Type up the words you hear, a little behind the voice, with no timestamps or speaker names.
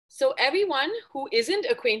So everyone who isn't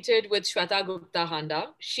acquainted with Shweta Gupta Handa,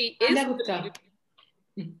 she is... Handa Gupta.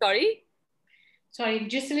 Sorry? Sorry,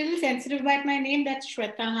 just a little sensitive about my name. That's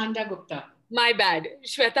Shweta Handa Gupta. My bad.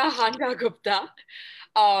 Shweta Handa Gupta.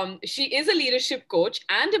 She is a leadership coach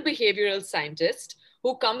and a behavioral scientist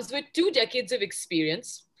who comes with 2 decades of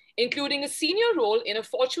experience, including a senior role in a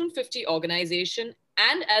Fortune 50 organization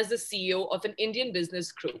and as the CEO of an Indian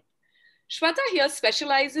business group. Shweta here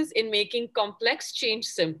specializes in making complex change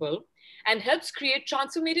simple and helps create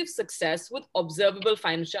transformative success with observable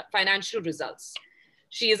financial results.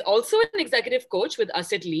 She is also an executive coach with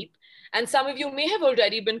us at Leap, and some of you may have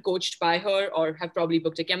already been coached by her or have probably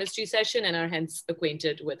booked a chemistry session and are hence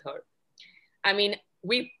acquainted with her. I mean,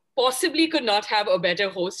 we possibly could not have a better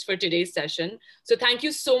host for today's session. So thank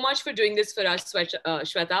you so much for doing this for us,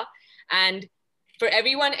 Shweta. And for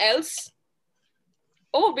everyone else,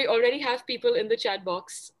 oh, we already have people in the chat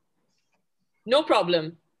box. No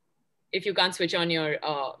problem if you can't switch on your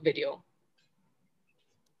video.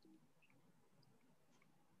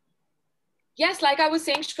 Yes, like I was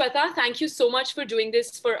saying, Shweta, thank you so much for doing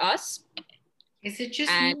this for us. Is it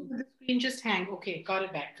just me or the screen just hang? Okay, got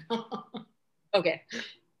it back. Okay.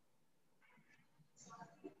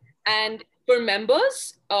 And for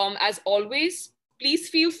members, as always, please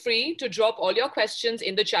feel free to drop all your questions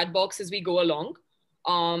in the chat box as we go along.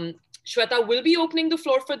 Shweta will be opening the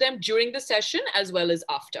floor for them during the session as well as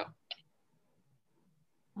after.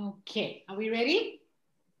 Okay, are we ready?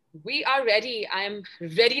 We are ready. I'm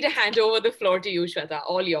ready to hand over the floor to you, Shweta.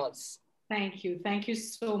 All yours. Thank you. Thank you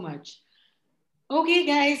so much. Okay,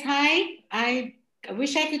 guys. Hi. I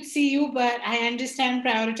wish I could see you, but I understand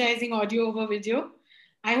prioritizing audio over video.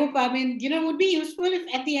 I hope, it would be useful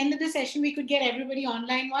if at the end of the session, we could get everybody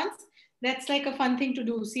online once. That's like a fun thing to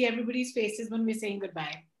do. See everybody's faces when we're saying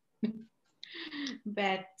goodbye.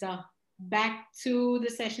 But back to the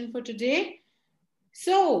session for today.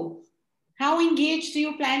 So, how engaged do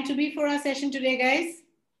you plan to be for our session today, guys?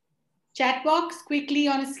 Chat box quickly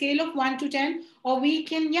on a scale of 1 to 10, or we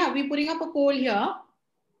can, we're putting up a poll here.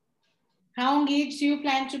 How engaged do you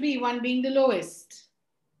plan to be? 1 being the lowest.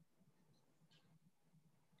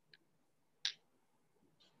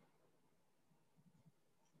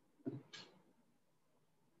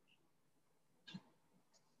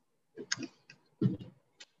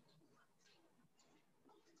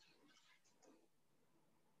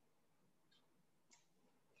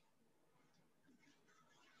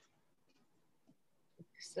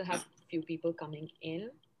 Still have a few people coming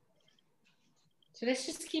in. So let's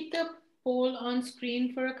just keep the poll on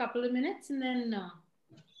screen for a couple of minutes and then...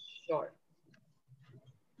 Sure.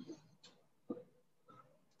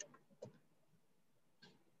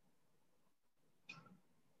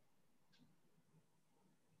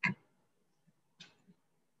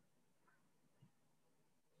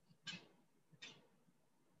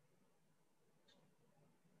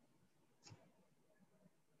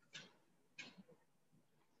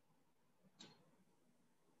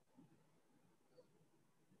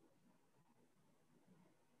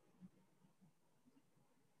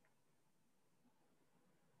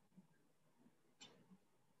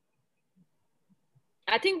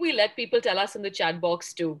 I think we let people tell us in the chat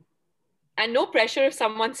box too. And no pressure if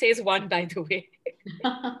someone says 1, by the way.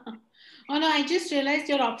 Oh no, I just realized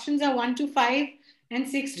your options are 1 to 5 and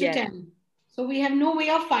 6 to 10. So we have no way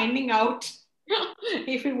of finding out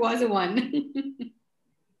if it was a 1.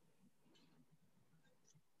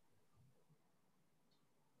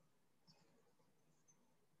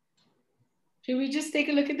 Should we just take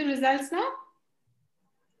a look at the results now?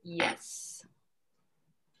 Yes.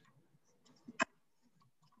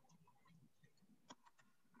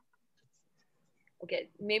 Okay,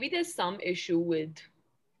 maybe there's some issue with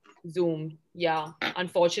Zoom. Yeah,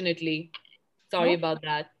 unfortunately. Sorry about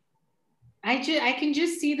that. I can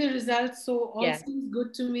just see the results, so all seems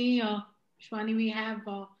good to me. Shwani, we have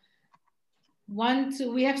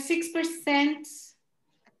 6%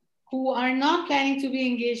 who are not planning to be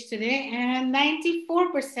engaged today, and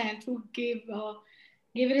 94% who give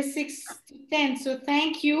it a 6 to 10. So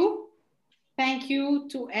thank you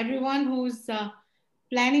to everyone who's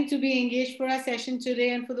planning to be engaged for our session today,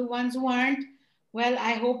 and for the ones who aren't, well,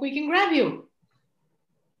 I hope we can grab you.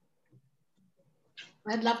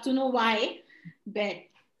 I'd love to know why, but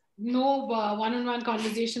no one-on-one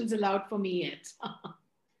conversations allowed for me yet.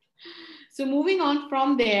 So moving on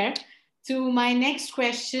from there to my next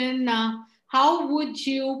question, how would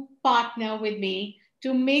you partner with me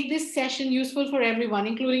to make this session useful for everyone,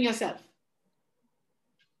 including yourself?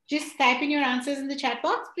 Just type in your answers in the chat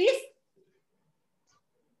box, please.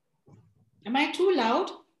 Am I too loud?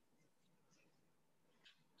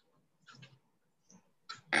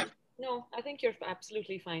 No, I think you're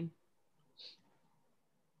absolutely fine.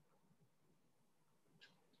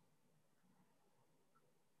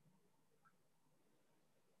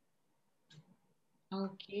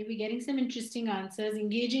 Okay, we're getting some interesting answers.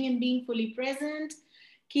 Engaging in being fully present,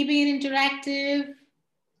 keeping it interactive,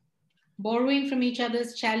 borrowing from each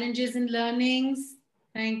other's challenges and learnings.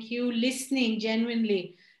 Thank you. Listening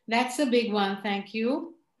genuinely. That's a big one. Thank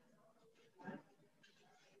you.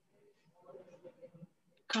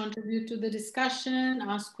 Contribute to the discussion,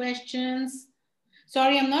 ask questions.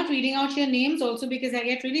 Sorry, I'm not reading out your names also because I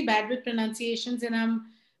get really bad with pronunciations and I'm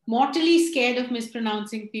mortally scared of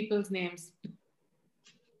mispronouncing people's names.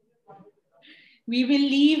 We will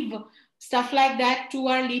leave stuff like that to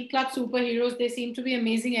our Leap Club superheroes. They seem to be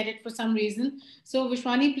amazing at it for some reason. So,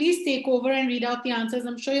 Vishwani, please take over and read out the answers.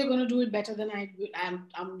 I'm sure you're going to do it better than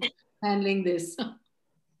I'm handling this.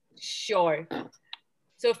 Sure.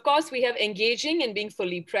 So, of course, we have engaging and being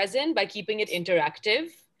fully present by keeping it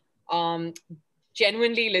interactive. Um,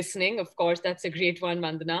 Genuinely listening, of course, that's a great one,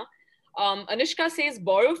 Mandana. Anushka says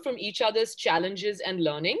borrow from each other's challenges and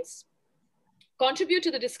learnings, contribute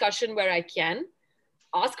to the discussion where I can,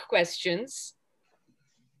 ask questions.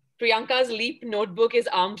 Priyanka's Leap notebook is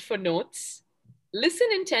armed for notes. Listen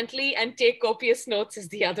intently and take copious notes is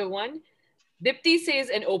the other one. Dipti says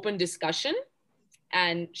an open discussion.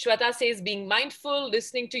 And Shweta says being mindful,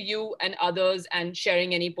 listening to you and others, and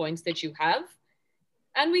sharing any points that you have.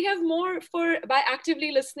 And we have more for by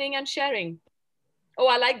actively listening and sharing. Oh,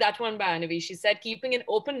 I like that one by Anavi. She said keeping an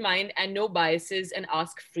open mind and no biases and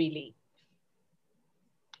ask freely.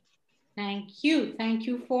 Thank you. Thank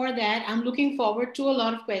you for that. I'm looking forward to a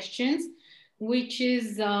lot of questions, which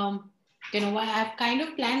is, I've kind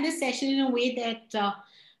of planned this session in a way that,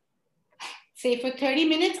 say, for 30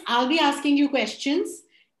 minutes, I'll be asking you questions.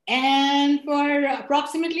 And for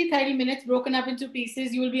approximately 30 minutes, broken up into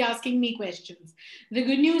pieces, you will be asking me questions. The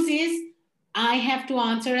good news is, I have to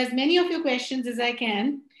answer as many of your questions as I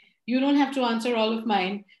can. You don't have to answer all of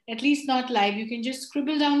mine, at least not live. You can just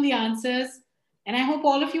scribble down the answers. And I hope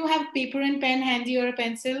all of you have paper and pen handy or a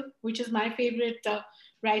pencil, which is my favorite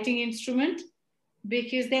writing instrument,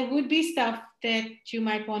 because there would be stuff that you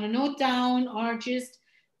might want to note down or just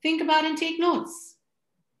think about and take notes,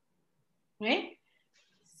 right?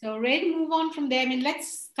 So ready to move on from there. I mean,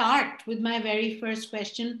 let's start with my very first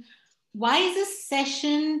question. Why is a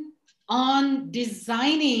session on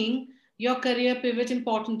designing your career pivot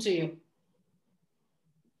important to you?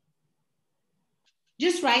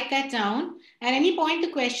 Just write that down. At any point,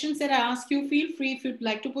 the questions that I ask you, feel free if you'd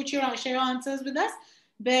like to share your answers with us,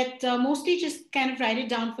 but mostly just kind of write it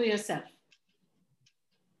down for yourself.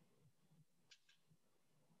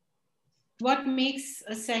 What makes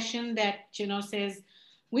a session that, says,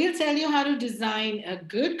 we'll tell you how to design a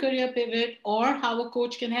good career pivot or how a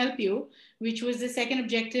coach can help you, which was the second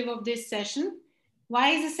objective of this session. Why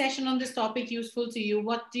is a session on this topic useful to you?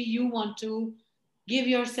 What do you want to give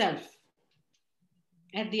yourself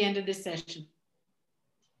at the end of this session?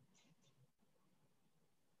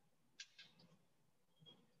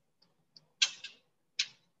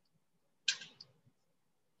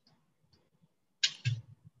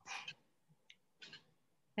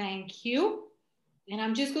 Thank you. And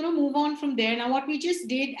I'm just going to move on from there. Now, what we just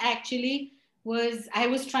did actually was I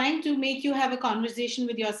was trying to make you have a conversation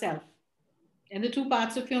with yourself and the two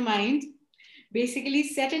parts of your mind. Basically,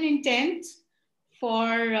 set an intent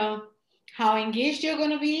for how engaged you're going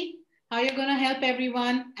to be, how you're going to help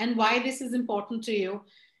everyone, and why this is important to you.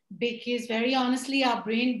 Because, very honestly, our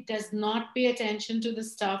brain does not pay attention to the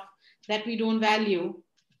stuff that we don't value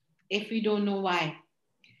if we don't know why.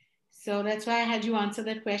 So that's why I had you answer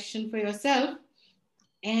that question for yourself.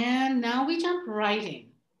 And now we jump right in.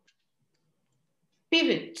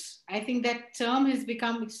 Pivot. I think that term has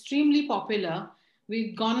become extremely popular.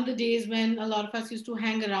 We've gone are the days when a lot of us used to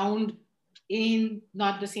hang around in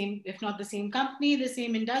not the same, if not the same company, the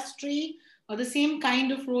same industry, or the same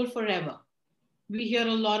kind of role forever. We hear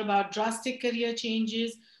a lot about drastic career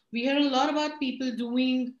changes. We hear a lot about people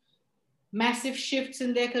doing massive shifts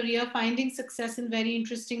in their career, finding success in very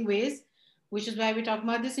interesting ways, which is why we're talking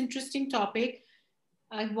about this interesting topic.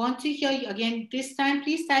 I want to hear you again this time.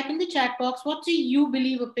 Please type in the chat box. What do you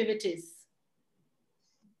believe a pivot is?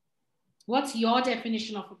 What's your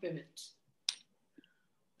definition of a pivot?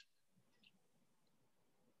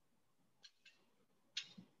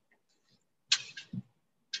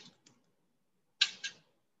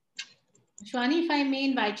 Shwani, if I may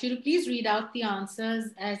invite you to please read out the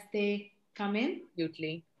answers as they come in.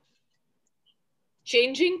 Absolutely.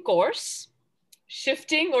 Changing course,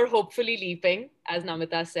 shifting or hopefully leaping, as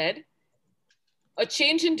Namita said. a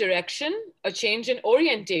change in direction, a change in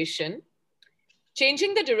orientation,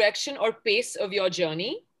 changing the direction or pace of your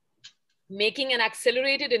journey, making an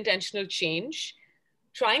accelerated intentional change,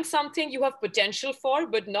 trying something you have potential for,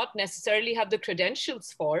 but not necessarily have the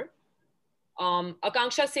credentials for.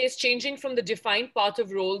 Akanksha says changing from the defined path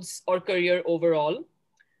of roles or career overall.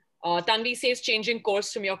 Tanvi says changing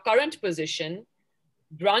course from your current position,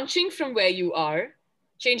 branching from where you are,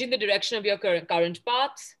 changing the direction of your current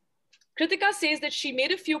path. Kritika says that she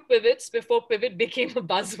made a few pivots before pivot became a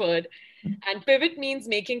buzzword. And pivot means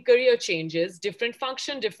making career changes, different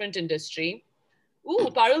function, different industry. Ooh,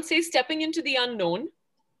 Parul says stepping into the unknown.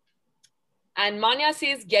 And Manya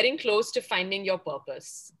says getting close to finding your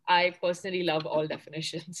purpose. I personally love all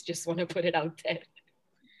definitions. Just want to put it out there.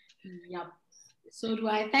 Yep. So do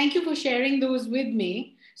I. Thank you for sharing those with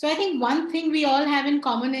me. So I think one thing we all have in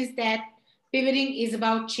common is that pivoting is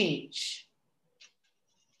about change.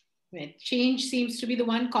 Right? Change seems to be the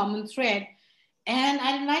one common thread. And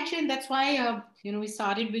I invite you, and that's why we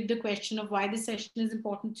started with the question of why this session is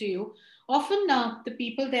important to you. Often the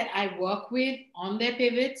people that I work with on their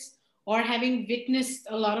pivots, or having witnessed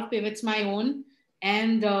a lot of pivots my own,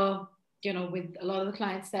 and with a lot of the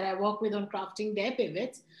clients that I work with on crafting their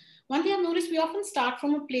pivots, one thing I've noticed, we often start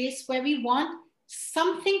from a place where we want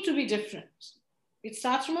something to be different. It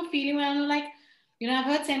starts from a feeling where I'm like, I've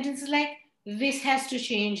heard sentences like, this has to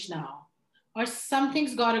change now, or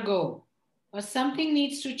something's got to go, or something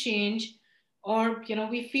needs to change, or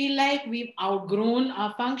we feel like we've outgrown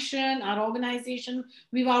our function, our organization,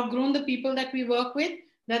 we've outgrown the people that we work with.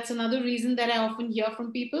 That's another reason that I often hear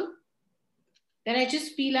from people, that I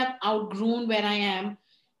just feel I've outgrown where I am.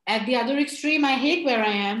 At the other extreme, I hate where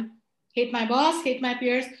I am, hate my boss, hate my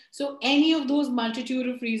peers. So any of those multitude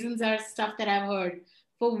of reasons are stuff that I've heard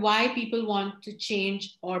for why people want to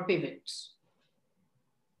change or pivot.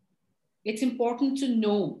 It's important to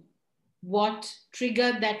know what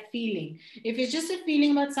triggered that feeling. If it's just a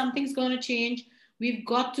feeling about something's going to change, we've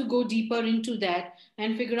got to go deeper into that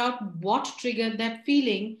and figure out what triggered that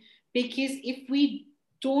feeling. Because if we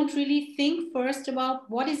don't really think first about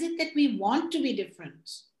what is it that we want to be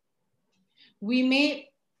different, we may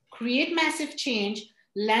create massive change,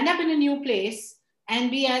 land up in a new place,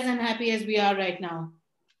 and be as unhappy as we are right now.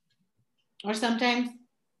 Or sometimes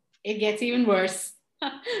it gets even worse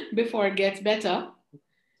before it gets better.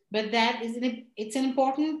 But it's an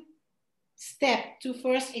important step to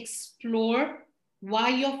first explore why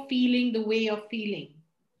you're feeling the way you're feeling,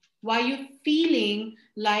 why you're feeling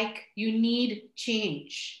like you need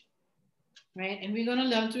change, right? And we're going to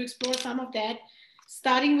learn to explore some of that,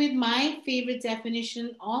 starting with my favorite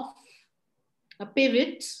definition of a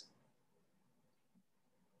pivot.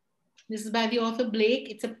 This is by the author Blake.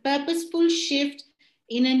 It's a purposeful shift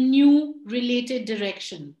in a new related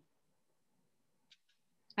direction.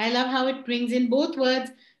 I love how it brings in both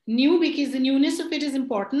words, new because the newness of it is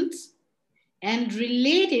important, and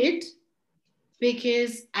related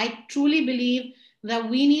because I truly believe that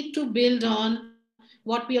we need to build on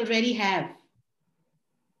what we already have.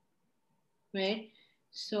 Right?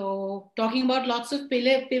 So talking about lots of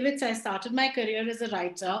pivots, I started my career as a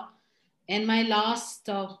writer, and my last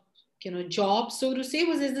job, so to say,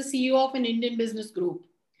 was as the CEO of an Indian business group.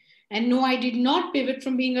 And no, I did not pivot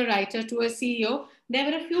from being a writer to a CEO. There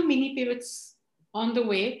were a few mini pivots on the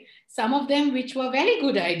way, some of them which were very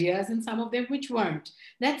good ideas and some of them which weren't.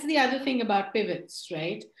 That's the other thing about pivots,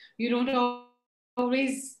 right? You don't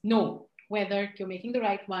always know whether you're making the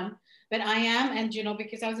right one. But I am, and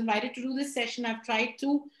because I was invited to do this session, I've tried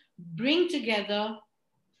to bring together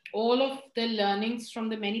all of the learnings from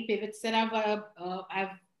the many pivots that I've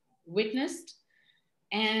witnessed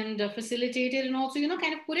and facilitated, and also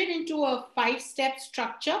kind of put it into a 5-step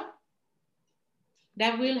structure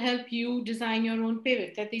that will help you design your own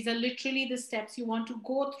pivot. That these are literally the steps you want to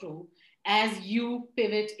go through as you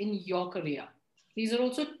pivot in your career. These are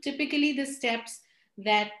also typically the steps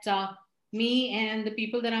that me and the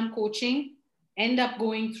people that I'm coaching end up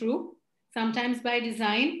going through, sometimes by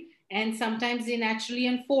design, and sometimes they naturally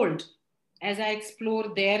unfold as I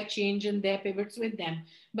explore their change and their pivots with them.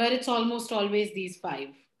 But it's almost always these 5,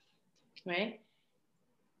 right?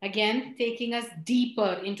 Again, taking us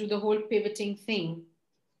deeper into the whole pivoting thing.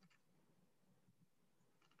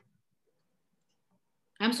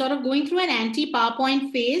 I'm sort of going through an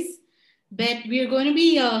anti-PowerPoint phase, but we're going to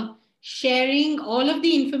be sharing all of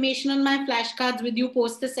the information on my flashcards with you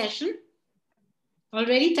post the session.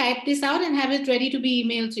 Already typed this out and have it ready to be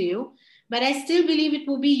emailed to you. But I still believe it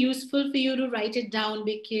will be useful for you to write it down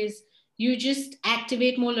because you just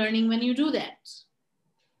activate more learning when you do that.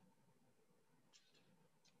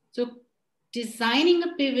 So designing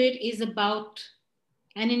a pivot is about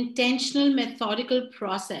an intentional, methodical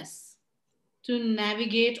process to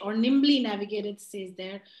navigate or nimbly navigate, it says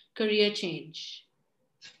there, career change.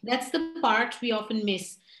 That's the part we often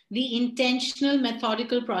miss, the intentional,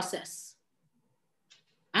 methodical process.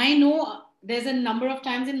 I know there's a number of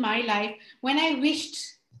times in my life when I wished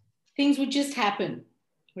things would just happen,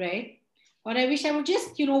 right? Or I wish I would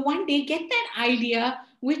just, one day get that idea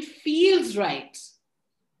which feels right.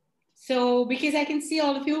 So, because I can see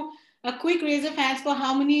all of you, a quick raise of hands for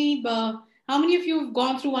how many of you have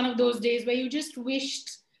gone through one of those days where you just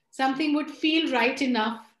wished something would feel right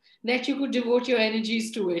enough that you could devote your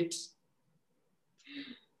energies to it.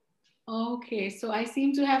 Okay, so I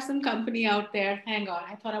seem to have some company out there. Hang on,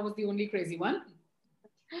 I thought I was the only crazy one.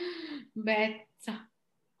 But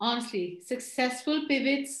honestly, successful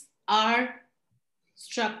pivots are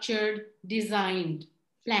structured, designed,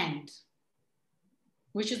 planned,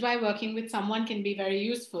 which is why working with someone can be very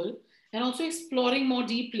useful, and also exploring more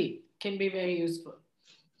deeply can be very useful.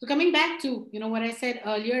 So coming back to, what I said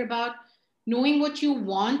earlier about knowing what you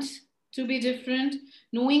want to be different,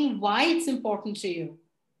 knowing why it's important to you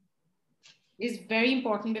is very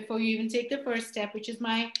important before you even take the first step, which is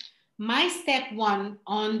my step one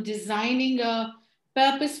on designing a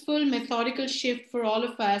purposeful, methodical shift for all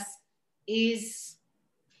of us is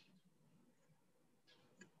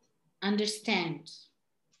understand.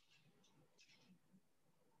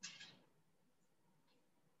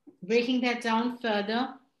 Breaking that down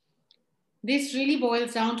further, this really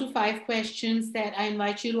boils down to 5 questions that I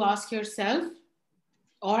invite you to ask yourself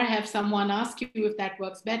or have someone ask you if that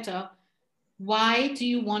works better. Why do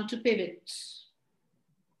you want to pivot?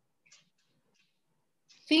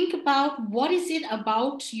 Think about what is it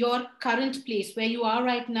about your current place where you are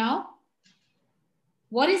right now?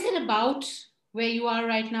 What is it about where you are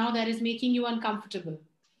right now that is making you uncomfortable?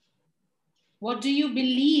 What do you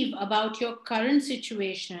believe about your current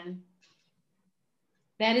situation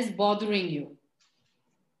that is bothering you?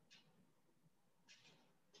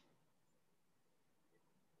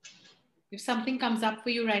 If something comes up for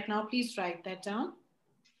you right now, please write that down.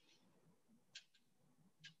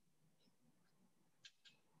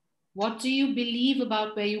 What do you believe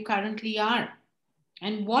about where you currently are?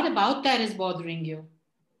 And what about that is bothering you?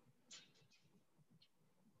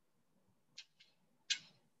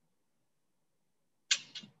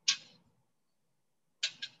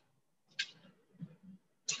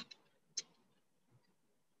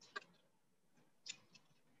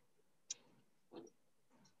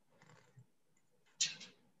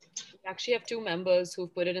 We actually have 2 members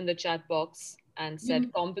who've put it in the chat box and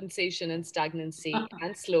said compensation and stagnancy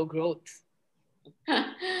and slow growth.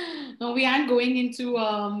 No, we aren't going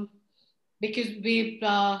into, because we're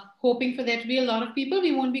hoping for there to be a lot of people.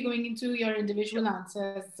 We won't be going into your individual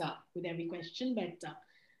answers with every question, but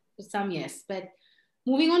for some, yes. But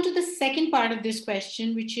moving on to the second part of this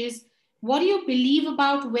question, which is, what do you believe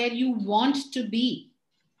about where you want to be?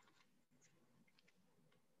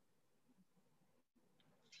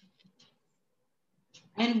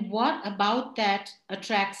 And what about that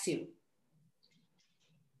attracts you?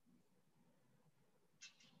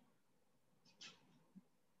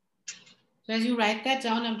 So as you write that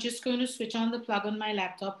down, I'm just going to switch on the plug on my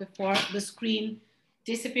laptop before the screen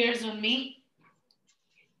disappears on me.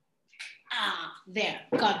 Ah, there,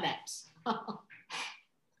 got that.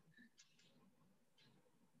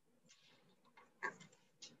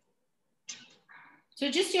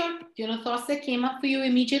 So just your thoughts that came up for you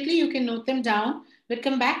immediately, you can note them down, but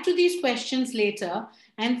come back to these questions later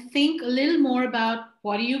and think a little more about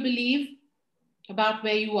what do you believe about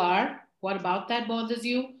where you are? What about that bothers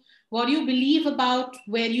you? What do you believe about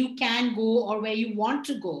where you can go or where you want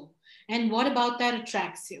to go? And what about that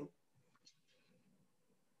attracts you?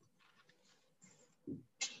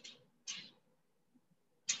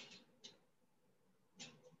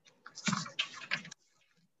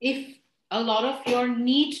 If a lot of your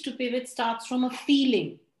need to pivot starts from a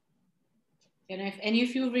feeling, if any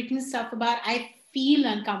of you have written stuff about, I feel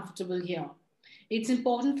uncomfortable here, it's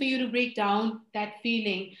important for you to break down that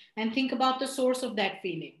feeling and think about the source of that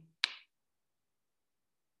feeling.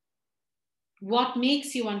 What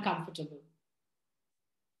makes you uncomfortable?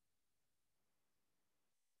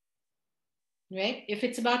 Right? If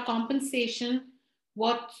it's about compensation,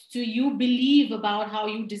 what do you believe about how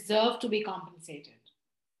you deserve to be compensated?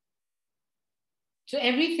 So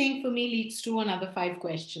everything for me leads to another 5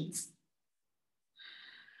 questions.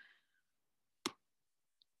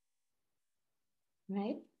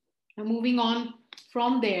 Right? And moving on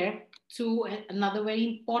from there to another very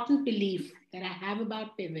important belief that I have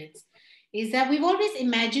about pivots is that we've always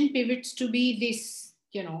imagined pivots to be this,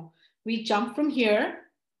 we jump from here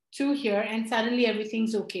to here, and suddenly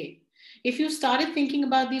everything's okay. If you started thinking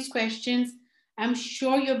about these questions, I'm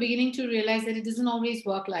sure you're beginning to realize that it doesn't always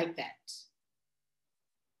work like that.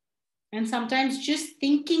 And sometimes just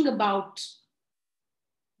thinking about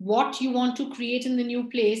what you want to create in the new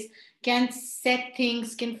place can set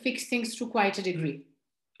things, can fix things to quite a degree.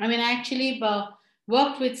 I mean, I actually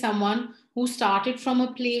worked with someone who started from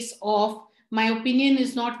a place of my opinion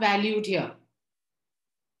is not valued here.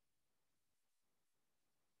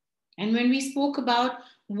 And when we spoke about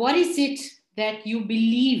what is it that you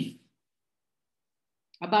believe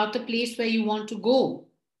about the place where you want to go,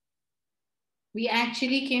 we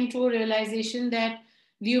actually came to a realization that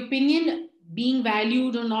the opinion being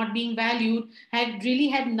valued or not being valued had really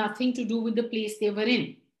had nothing to do with the place they were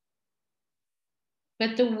in,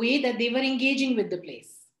 but the way that they were engaging with the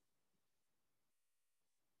place.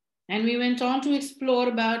 And we went on to explore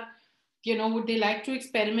about, would they like to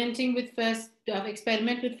experiment with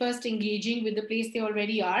first engaging with the place they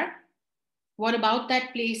already are? What about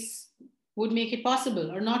that place would make it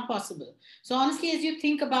possible or not possible? So honestly, as you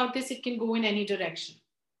think about this, it can go in any direction.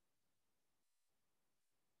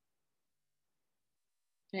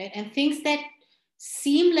 Right? And things that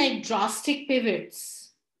seem like drastic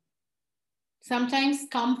pivots sometimes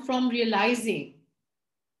come from realizing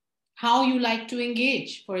how you like to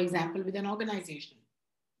engage, for example, with an organization.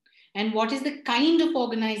 And what is the kind of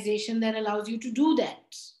organization that allows you to do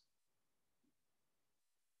that?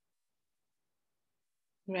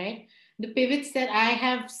 Right? The pivots that I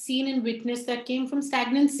have seen and witnessed that came from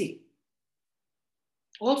stagnancy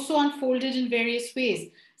also unfolded in various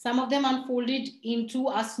ways. Some of them unfolded into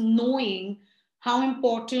us knowing how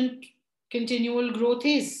important continual growth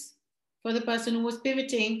is for the person who was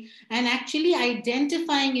pivoting, and actually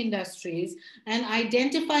identifying industries and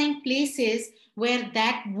identifying places where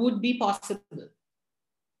that would be possible.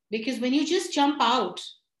 Because when you just jump out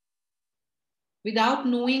without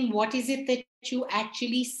knowing what is it that you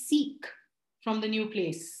actually seek from the new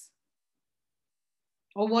place,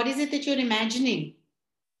 or what is it that you're imagining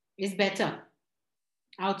is better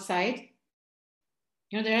outside.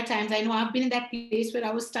 There are times I know I've been in that place where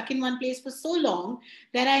I was stuck in one place for so long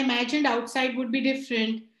that I imagined outside would be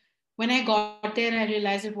different. When I got there, I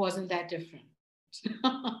realized it wasn't that different.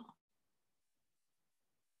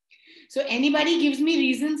 So anybody gives me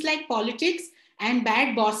reasons like politics and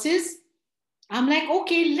bad bosses, I'm like,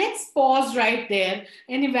 okay, let's pause right there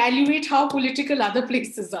and evaluate how political other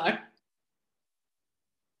places are.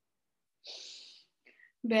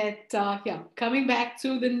 But yeah, coming back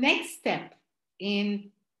to the next step in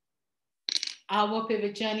our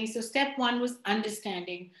pivot journey. So, step one was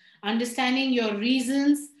understanding your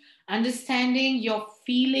reasons, understanding your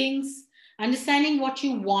feelings, understanding what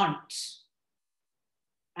you want,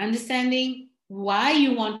 understanding why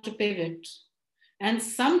you want to pivot, and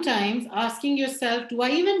sometimes asking yourself, do I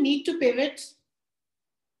even need to pivot?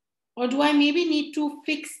 Or do I maybe need to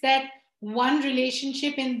fix that one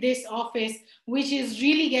relationship in this office which is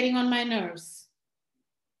really getting on my nerves?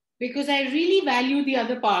 Because I really value the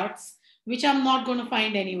other parts, which I'm not going to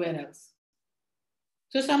find anywhere else.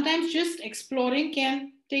 So sometimes just exploring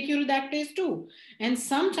can take you to that place too. And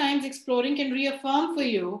sometimes exploring can reaffirm for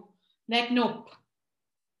you that nope,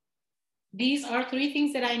 these are three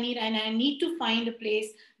things that I need, and I need to find a place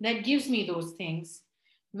that gives me those things.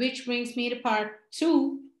 Which brings me to part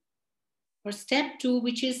two, or step two,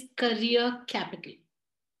 which is career capital.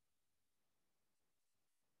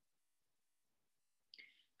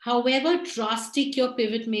 However drastic your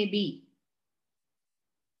pivot may be,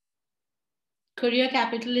 career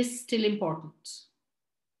capital is still important.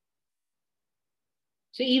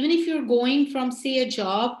 So even if you're going from, say, a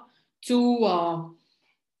job to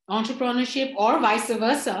entrepreneurship, or vice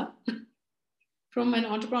versa, from an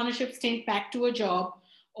entrepreneurship stint back to a job,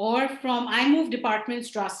 or from, I moved departments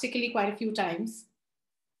drastically quite a few times,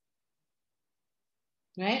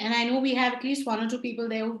 right? And I know we have at least one or two people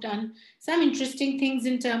there who've done some interesting things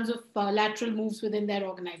in terms of lateral moves within their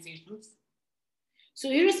organizations. So,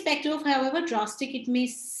 irrespective of however drastic it may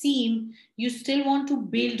seem, you still want to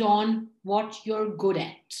build on what you're good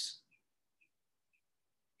at.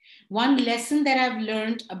 One lesson that I've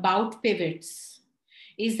learned about pivots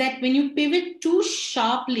is that when you pivot too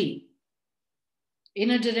sharply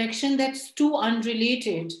in a direction that's too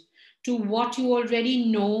unrelated to what you already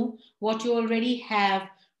know, what you already have,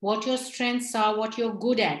 what your strengths are, what you're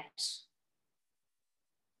good at,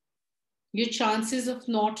 your chances of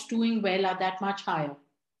not doing well are that much higher.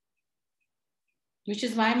 Which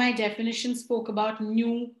is why my definition spoke about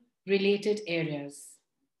new related areas.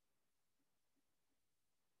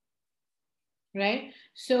 right?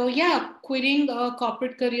 So yeah, quitting a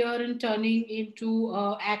corporate career and turning into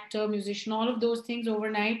a actor, musician, all of those things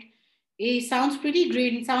overnight, it sounds pretty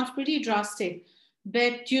great and sounds pretty drastic,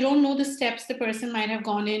 but you don't know the steps the person might have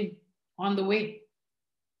gone in on the way.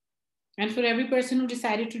 And for every person who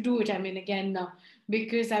decided to do it, I mean, again,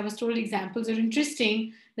 because I was told examples are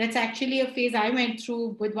interesting, that's actually a phase I went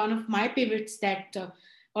through with one of my pivots that,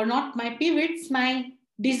 or not my pivots, my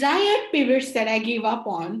desired pivots that I gave up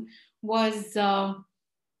on was, well,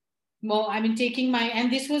 I mean, taking my,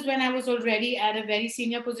 and this was when I was already at a very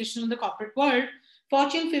senior position in the corporate world,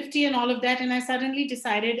 Fortune 50 and all of that. And I suddenly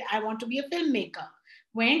decided I want to be a filmmaker.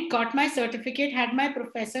 Went, got my certificate, had my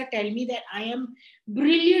professor tell me that I am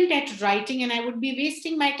brilliant at writing and I would be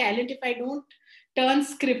wasting my talent if I don't turn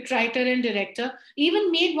script writer and director.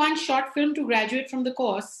 Even made one short film to graduate from the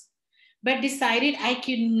course, but decided I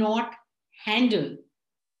could not handle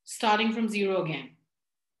starting from zero again,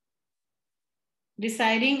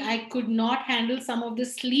 deciding I could not handle some of the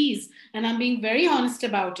sleaze, and I'm being very honest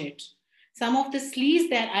about it. Some of the sleaze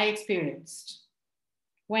that I experienced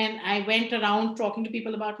when I went around talking to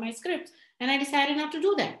people about my scripts, and I decided not to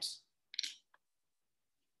do that.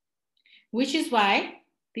 Which is why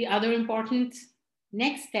the other important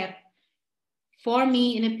next step for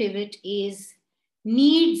me in a pivot is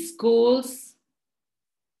needs, goals,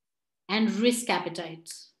 and risk appetite.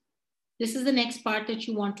 This is the next part that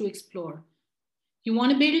you want to explore. You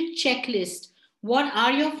want to build a checklist. What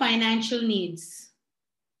are your financial needs?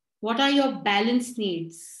 What are your balance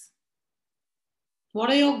needs? What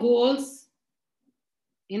are your goals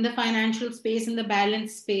in the financial space, in the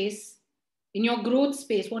balance space, in your growth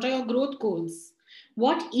space? What are your growth goals?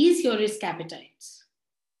 What is your risk appetite?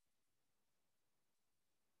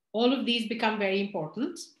 All of these become very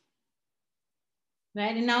important.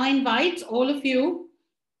 Right? And now I invite all of you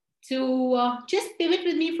to just pivot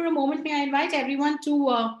with me for a moment. May I invite everyone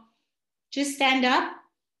to just stand up?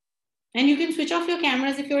 And you can switch off your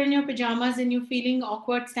cameras if you're in your pajamas and you're feeling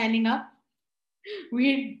awkward standing up.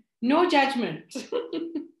 We no judgment.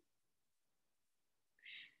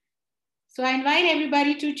 So I invite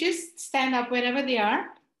everybody to just stand up wherever they are.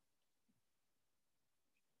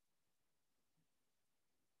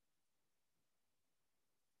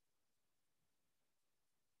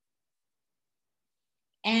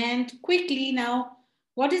 And quickly now,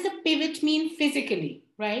 what does a pivot mean physically,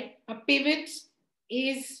 right? A pivot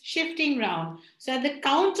is shifting round. So at the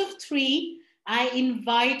count of three, I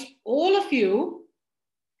invite all of you,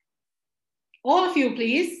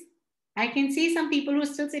 please. I can see some people who are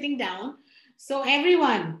still sitting down. So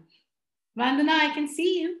everyone, Vandana, I can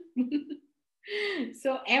see you.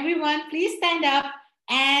 So everyone, please stand up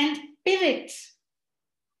and pivot.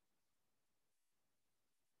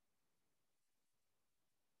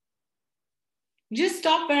 Just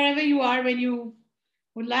stop wherever you are when you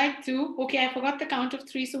would like to. Okay, I forgot the count of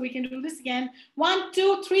three, so we can do this again. 1,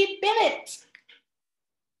 2, 3, pivot.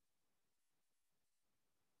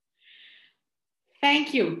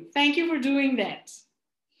 Thank you. Thank you for doing that.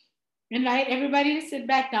 Invite everybody to sit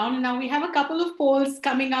back down. And now we have a couple of polls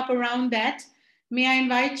coming up around that. May I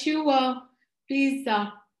invite you, please,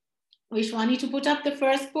 Vishwani, to put up the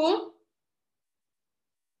first poll?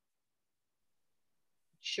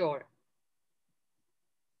 Sure.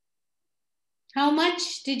 How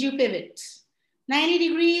much did you pivot? 90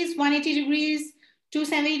 degrees, 180 degrees,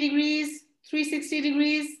 270 degrees, 360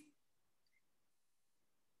 degrees?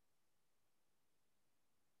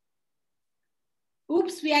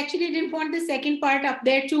 Oops, we actually didn't want the second part up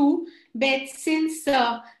there too. But since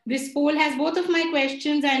this poll has both of my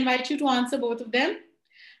questions, I invite you to answer both of them.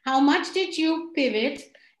 How much did you pivot?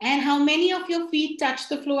 And how many of your feet touched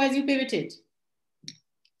the floor as you pivoted?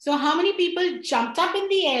 So how many people jumped up in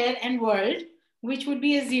the air and whirled, which would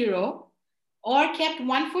be a 0, or kept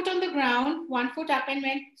 1 foot on the ground, 1 foot up and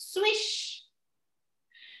went swish?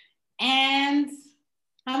 And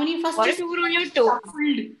how many of us What if just you were on your toes?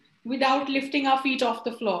 shuffled without lifting our feet off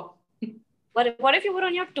the floor? What if you were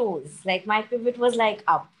on your toes? Like my pivot was like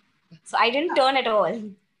up. So I didn't turn at all.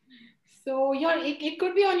 So it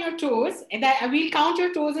could be on your toes. And that we'll count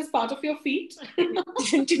your toes as part of your feet.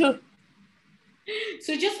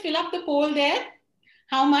 So just fill up the poll there.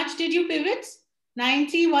 How much did you pivot?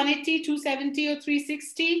 90, 180, 270, or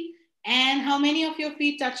 360? And how many of your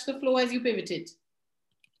feet touched the floor as you pivoted?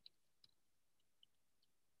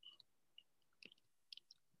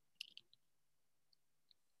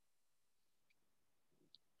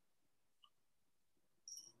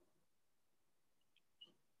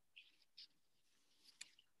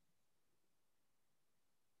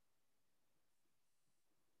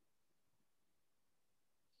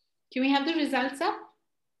 Can we have the results up?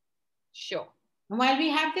 Sure. And while we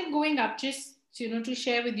have them going up, just to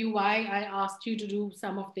share with you why I asked you to do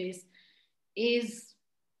some of this is,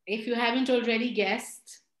 if you haven't already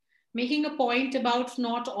guessed, making a point about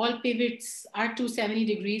not all pivots are 270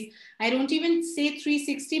 degrees. I don't even say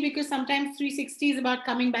 360 because sometimes 360 is about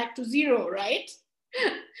coming back to zero, right?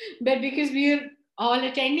 But because we are all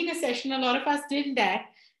attending a session, a lot of us did that.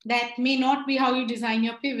 That may not be how you design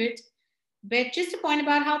your pivot, but just a point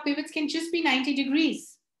about how pivots can just be 90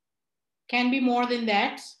 degrees, can be more than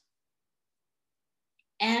that.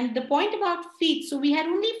 And the point about feet, so we had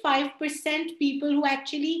only 5% people who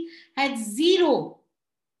actually had zero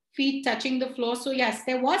feet touching the floor. So yes,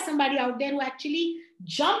 there was somebody out there who actually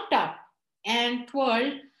jumped up and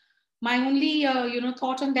twirled. My only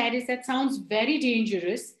thought on that is that sounds very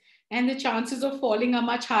dangerous, and the chances of falling are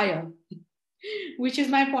much higher, which is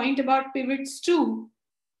my point about pivots too.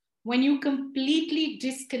 When you completely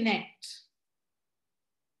disconnect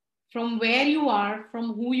from where you are,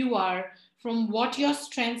 from who you are, from what your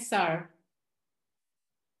strengths are,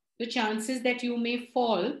 the chances that you may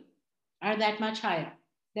fall are that much higher.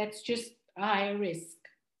 That's just a higher risk.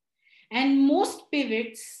 And most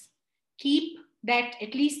pivots keep that,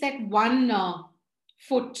 at least that one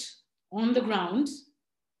foot on the ground.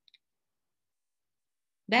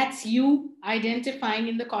 That's you identifying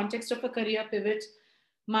in the context of a career pivot.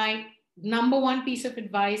 My number one piece of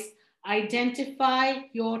advice: identify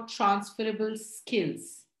your transferable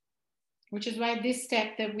skills, which is why this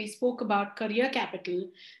step that we spoke about, career capital,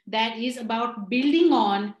 that is about building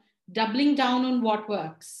on, doubling down on what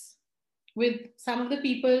works. With some of the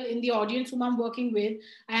people in the audience whom I'm working with,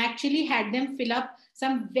 I actually had them fill up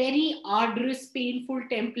some very arduous, painful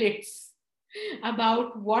templates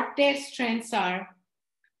about what their strengths are,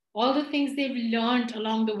 all the things they've learned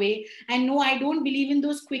along the way. And no, I don't believe in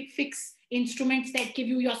those quick fix instruments that give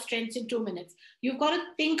you your strengths in 2 minutes. You've got to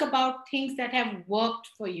think about things that have worked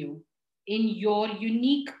for you in your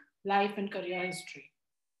unique life and career history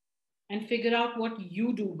and figure out what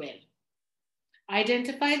you do well.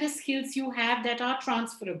 Identify the skills you have that are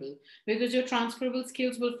transferable, because your transferable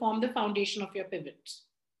skills will form the foundation of your pivot.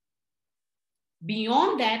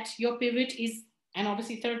 Beyond that, your pivot is, and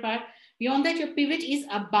obviously third part, beyond that, your pivot is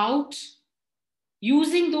about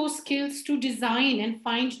using those skills to design and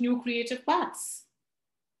find new creative paths.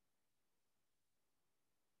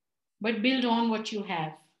 But build on what you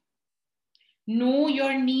have. Know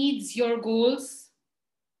your needs, your goals.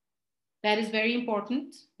 That is very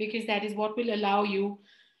important, because that is what will allow you.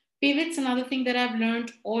 Pivots, another thing that I've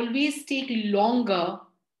learned, always take longer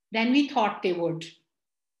than we thought they would.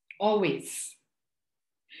 Always.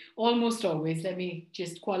 Almost always. Let me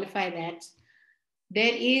just qualify that.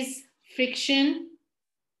 There is friction.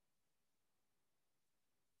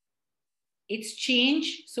 It's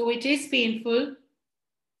change, so it is painful.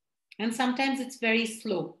 And sometimes it's very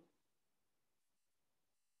slow.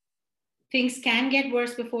 Things can get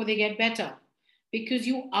worse before they get better, because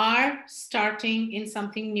you are starting in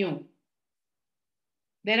something new.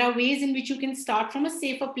 There are ways in which you can start from a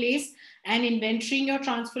safer place and inventorying your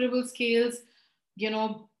transferable skills,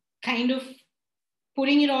 kind of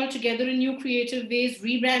putting it all together in new creative ways,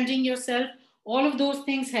 rebranding yourself. All of those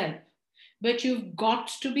things help. But you've got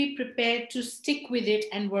to be prepared to stick with it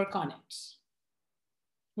and work on it.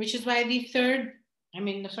 Which is why the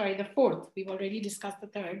fourth, we've already discussed the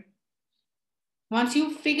third. Once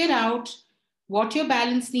you've figured out what your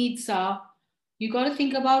balance needs are, you got to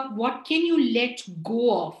think about what can you let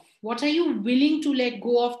go of? What are you willing to let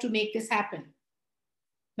go of to make this happen?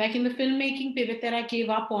 Like in the filmmaking pivot that I gave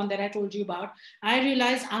up on, that I told you about, I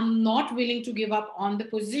realized I'm not willing to give up on the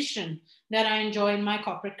position that I enjoy in my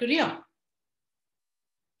corporate career.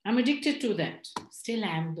 I'm addicted to that. Still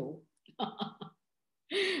am, though.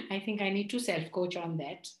 I think I need to self-coach on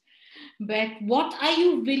that. But what are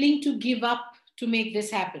you willing to give up to make this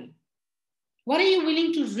happen? What are you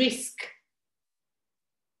willing to risk?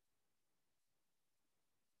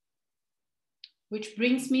 Which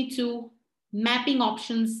brings me to mapping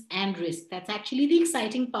options and risk. That's actually the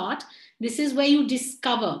exciting part. This is where you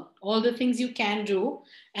discover all the things you can do.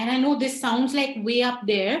 And I know this sounds like way up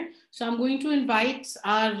there. So I'm going to invite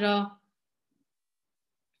our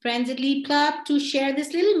friends at Lead Club to share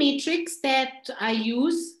this little matrix that I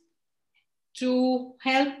use to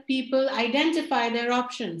help people identify their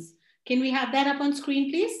options. Can we have that up on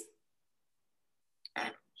screen, please?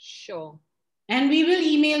 Sure. And we will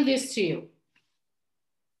email this to you.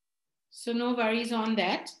 So no worries on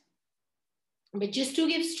that. But just to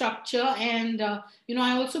give structure, and I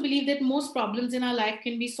also believe that most problems in our life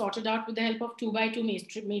can be sorted out with the help of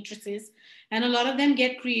 2x2 matrices. And a lot of them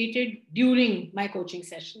get created during my coaching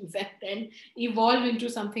sessions and then evolve into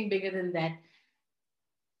something bigger than that.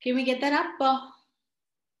 Can we get that up?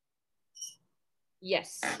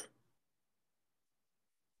 Yes.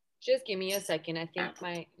 Just give me a second. I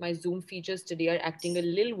think my Zoom features today are acting a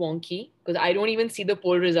little wonky because I don't even see the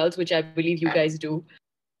poll results, which I believe you guys do.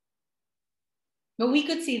 But we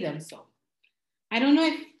could see them. So I don't know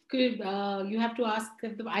if you have to ask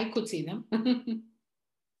if I could see them.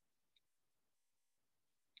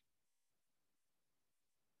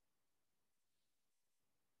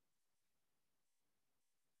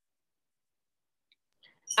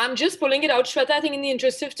 I'm just pulling it out, Shweta, I think in the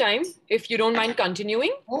interest of time, if you don't mind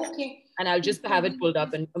continuing. Okay. And I'll just have it pulled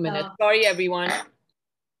up in a minute. Sorry, everyone.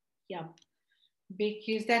 Yeah,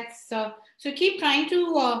 because that's, so keep trying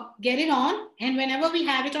to get it on. And whenever we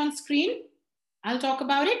have it on screen, I'll talk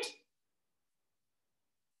about it.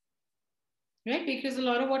 Right? Because a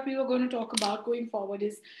lot of what we were going to talk about going forward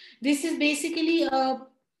is, this is basically,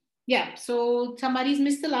 yeah, so somebody's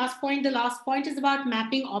missed the last point. The last point is about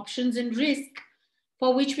mapping options and risk,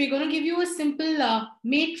 for which we're going to give you a simple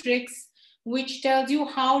matrix which tells you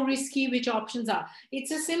how risky which options are. It's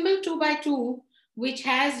a symbol 2x2, which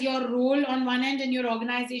has your role on one end and your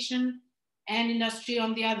organization and industry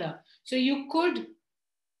on the other. So you could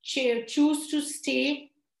choose to stay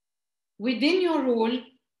within your role,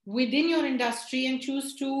 within your industry, and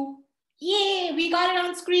choose to, yay, we got it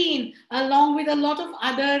on screen, along with a lot of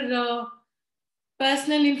other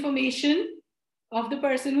personal information of the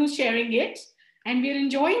person who's sharing it. And we're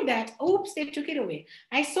enjoying that. Oops, they took it away.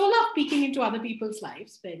 I so love peeking into other people's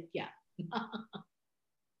lives, but yeah.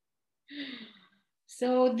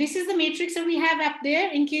 So this is the matrix that we have up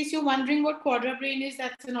there. In case you're wondering what QuadraBrain is,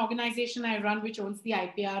 that's an organization I run which owns the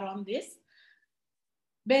IPR on this.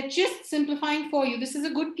 But just simplifying for you, this is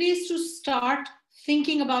a good place to start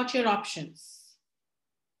thinking about your options.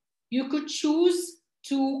 You could choose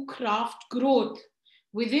to craft growth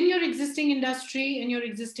within your existing industry and your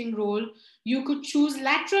existing role. You could choose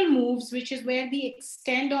lateral moves, which is where the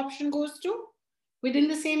extend option goes to within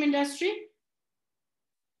the same industry.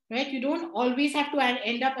 Right? You don't always have to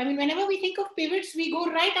end up, I mean, whenever we think of pivots, we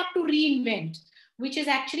go right up to reinvent, which is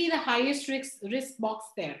actually the highest risk box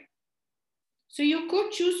there. So you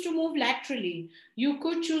could choose to move laterally. You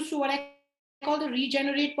could choose to what I call the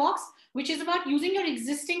regenerate box, which is about using your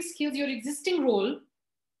existing skills, your existing role,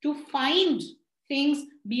 to find things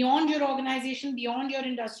beyond your organization, beyond your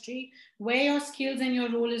industry, where your skills and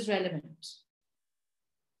your role is relevant.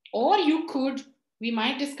 Or you could, we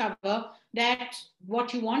might discover that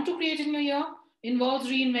what you want to create in your year involves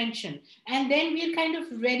reinvention. And then we're kind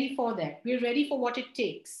of ready for that. We're ready for what it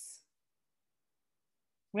takes.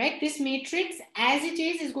 Right? This matrix, as it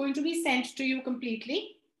is going to be sent to you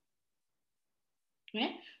completely.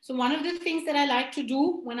 Right? So one of the things that I like to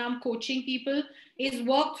do when I'm coaching people is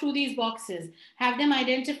work through these boxes, have them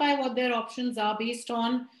identify what their options are based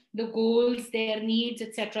on the goals, their needs,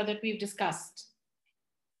 etc., that we've discussed.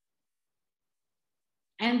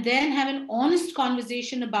 And then have an honest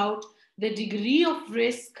conversation about the degree of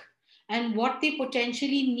risk and what they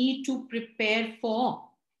potentially need to prepare for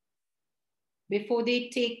before they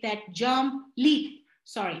take that leap.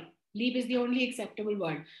 Sorry, leap is the only acceptable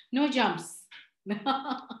word. No jumps.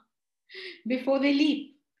 Before they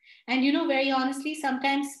leap. And you know, very honestly,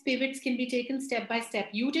 sometimes pivots can be taken step by step.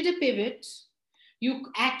 You did a pivot.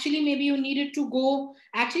 Maybe you needed to go.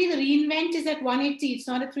 Actually, the reinvent is at 180. It's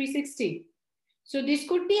not a 360. So this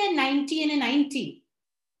could be a 90 and a 90.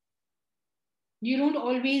 You don't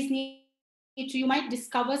always need to, you might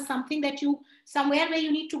discover something that somewhere where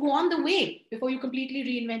you need to go on the way before you completely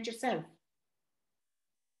reinvent yourself.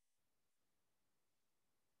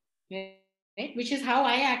 Right? Which is how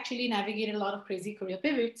I actually navigated a lot of crazy career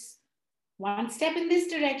pivots. One step in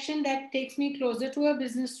this direction that takes me closer to a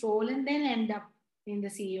business role and then end up in the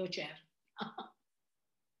CEO chair.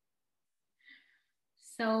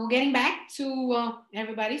 So getting back to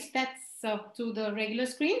everybody, that's to the regular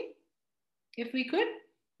screen. If we could,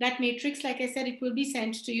 that matrix, like I said, it will be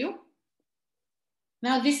sent to you.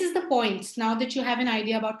 Now, this is the point. Now that you have an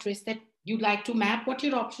idea about risk, that you'd like to map what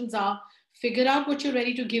your options are, figure out what you're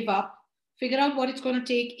ready to give up, figure out what it's going to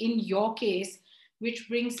take in your case, which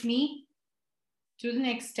brings me to the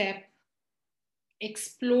next step: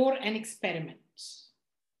 explore and experiment.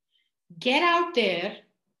 Get out there,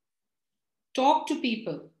 talk to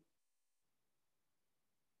people.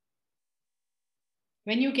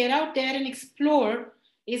 When you get out there and explore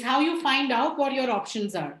is how you find out what your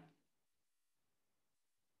options are.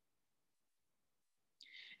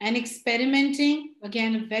 And experimenting,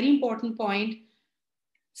 again, a very important point.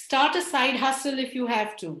 Start a side hustle if you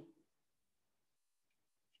have to.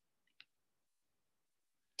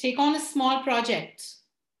 Take on a small project.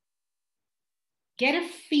 Get a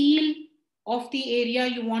feel of the area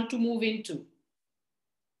you want to move into.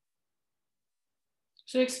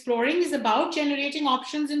 So exploring is about generating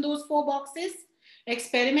options in those 4 boxes.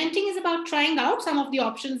 Experimenting is about trying out some of the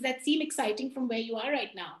options that seem exciting from where you are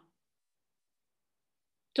right now.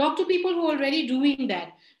 Talk to people who are already doing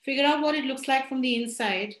that. Figure out what it looks like from the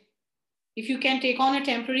inside. If you can take on a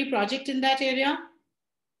temporary project in that area,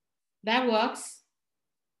 that works.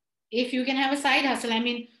 If you can have a side hustle, I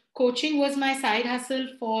mean, coaching was my side hustle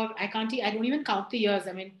for, I don't even count the years.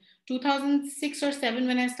 I mean, 2006 or 7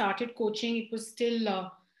 when I started coaching, it was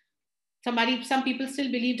still, some people still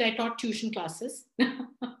believed I taught tuition classes.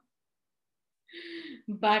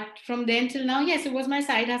 But from then till now, yes, it was my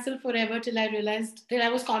side hustle forever till I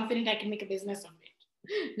was confident I can make a business of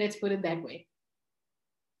it. Let's put it that way.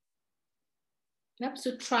 Yep.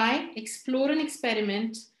 So try, explore, and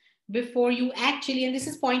experiment before you actually, and this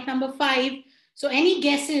is point number 5. So any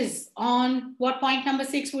guesses on what point number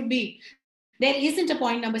 6 would be? There isn't a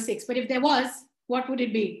point number 6, but if there was, what would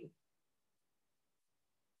it be?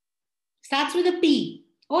 Starts with a P.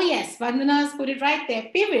 Oh yes, Vandana's put it right there,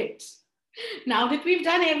 pivot. Now that we've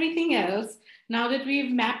done everything else, now that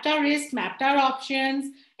we've mapped our risk, mapped our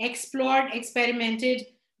options, explored, experimented,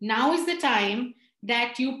 now is the time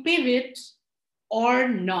that you pivot or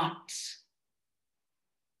not.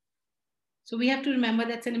 So we have to remember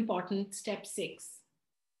that's an important step 6.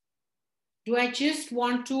 Do I just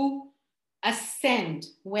want to ascend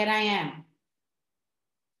where I am?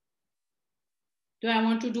 Do I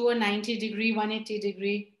want to do a 90-degree,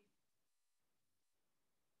 180-degree?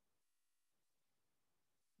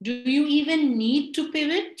 Do you even need to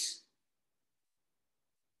pivot?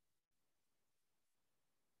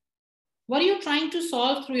 What are you trying to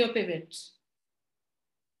solve through your pivot?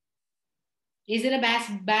 Is it a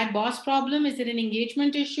bad boss problem? Is it an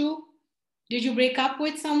engagement issue? Did you break up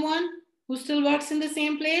with someone who still works in the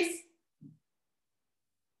same place?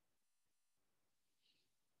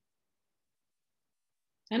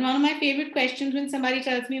 And one of my favorite questions when somebody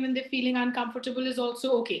tells me when they're feeling uncomfortable is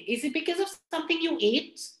also, okay, is it because of something you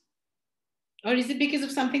ate? Or is it because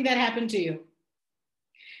of something that happened to you?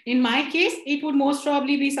 In my case, it would most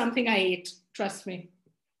probably be something I ate, trust me.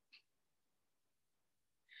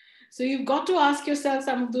 So you've got to ask yourself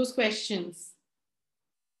some of those questions.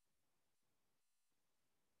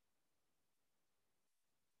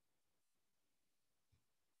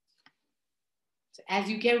 So as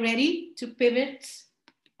you get ready to pivot,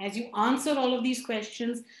 as you answer all of these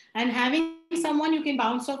questions, and having someone you can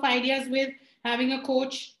bounce off ideas with, having a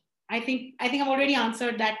coach, I think I've already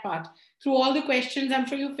answered that part. Through all the questions, I'm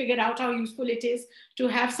sure you figured out how useful it is to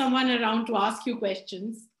have someone around to ask you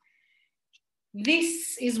questions.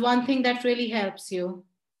 This is one thing that really helps you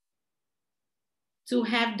to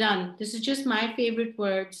have done. This is just my favorite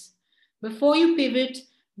words. Before you pivot,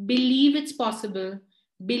 believe it's possible,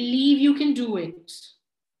 believe you can do it,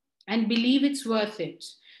 and believe it's worth it.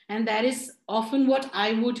 And that is often what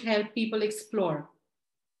I would help people explore.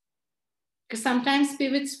 Because sometimes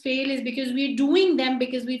pivots fail is because we're doing them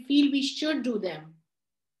because we feel we should do them.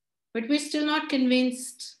 But we're still not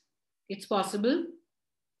convinced it's possible.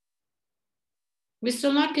 We're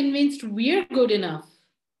still not convinced we're good enough.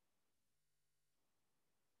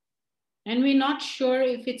 And we're not sure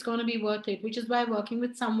if it's going to be worth it, which is why working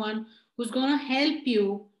with someone who's going to help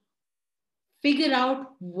you figure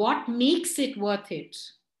out what makes it worth it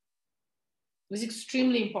is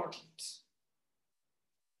extremely important.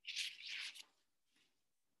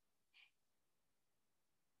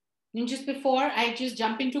 And just before I just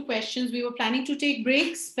jump into questions, we were planning to take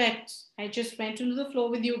breaks, but I just went into the flow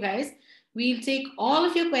with you guys. We'll take all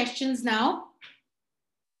of your questions now.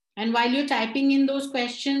 And while you're typing in those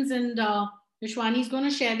questions and Vishwani is going to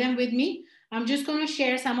share them with me, I'm just going to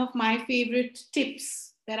share some of my favorite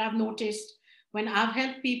tips that I've noticed when I've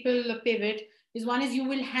helped people pivot. One is you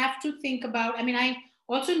will have to think about, I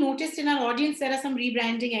also noticed in our audience, there are some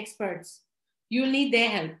rebranding experts. You'll need their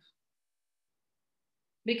help.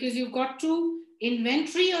 Because you've got to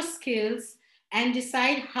inventory your skills and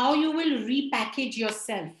decide how you will repackage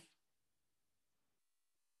yourself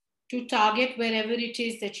to target wherever it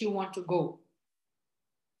is that you want to go.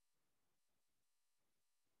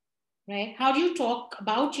 Right? How do you talk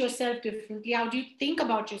about yourself differently? How do you think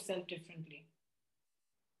about yourself differently?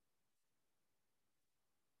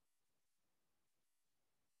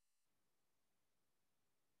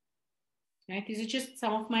 Right? These are just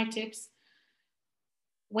some of my tips.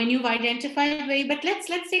 When you've identified but let's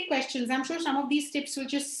take questions. I'm sure some of these tips will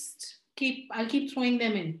just I'll keep throwing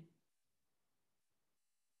them in.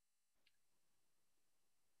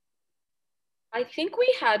 I think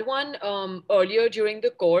we had one earlier during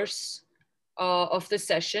the course of the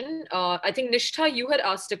session. I think Nishtha, you had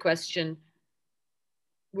asked a question.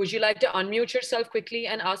 Would you like to unmute yourself quickly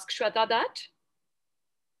and ask Shweta that?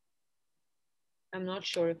 I'm not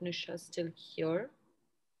sure if Nishtha is still here.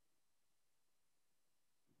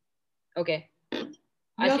 Okay.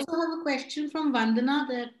 We also have a question from Vandana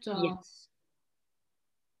that, yes.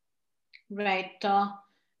 Right.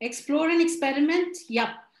 Explore and experiment. Yep.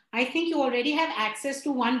 I think you already have access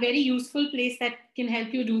to one very useful place that can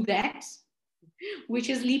help you do that, which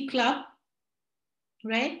is Leap Club,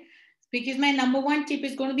 right? Because my number one tip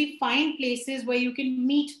is going to be find places where you can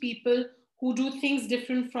meet people who do things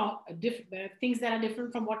different from things that are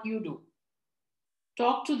different from what you do.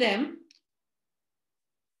 Talk to them,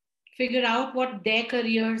 figure out what their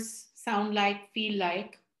careers sound like, feel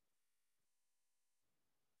like,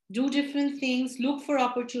 do different things, look for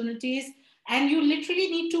opportunities, and you literally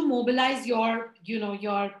need to mobilize your,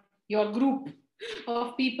 your group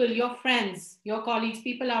of people, your friends, your colleagues,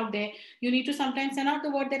 people out there. You need to sometimes send out the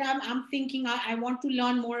word that I'm thinking I want to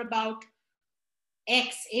learn more about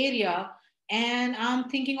X area, and I'm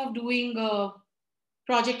thinking of doing a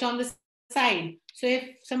project on the side. So if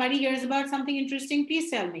somebody hears about something interesting, please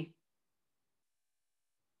tell me.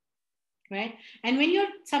 Right? And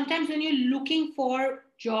sometimes when you're looking for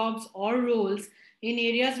jobs or roles in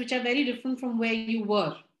areas which are very different from where you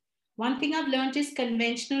were, one thing I've learned is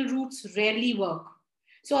conventional routes rarely work.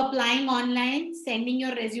 So applying online, sending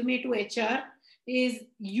your resume to HR is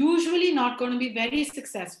usually not going to be very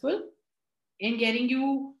successful in getting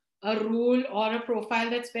you a role or a profile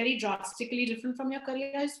that's very drastically different from your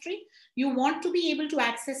career history. You want to be able to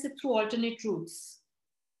access it through alternate routes.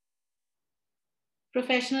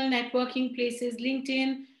 Professional networking places,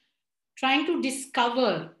 LinkedIn, trying to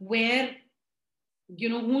discover where,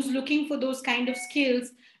 who's looking for those kind of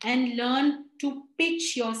skills and learn to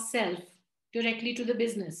pitch yourself directly to the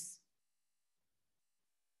business.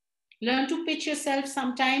 Learn to pitch yourself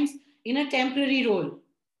sometimes in a temporary role.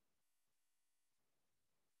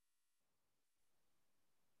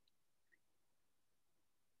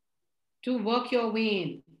 To work your way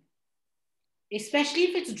in, especially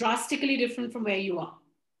if it's drastically different from where you are.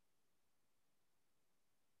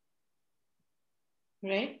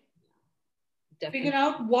 Right? Definitely. Figure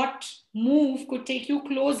out what move could take you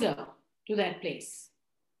closer to that place.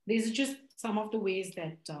 These are just some of the ways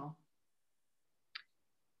that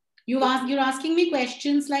you're asking me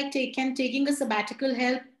questions like can taking a sabbatical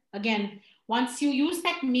help? Again, once you use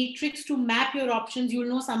that matrix to map your options, you'll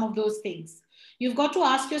know some of those things. You've got to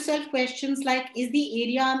ask yourself questions like, is the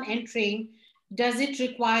area I'm entering, does it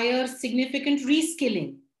require significant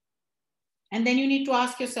reskilling? And then you need to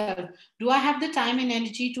ask yourself, do I have the time and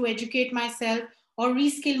energy to educate myself or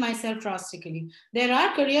reskill myself drastically? There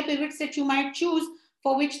are career pivots that you might choose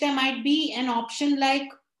for which there might be an option like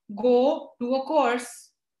go do a course,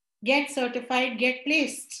 get certified, get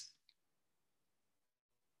placed.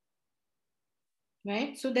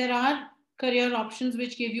 Right? So there are career options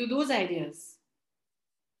which give you those ideas.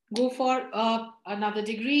 Go for another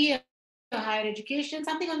degree, a higher education,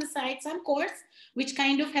 something on the side, some course which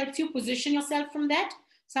kind of helps you position yourself from that,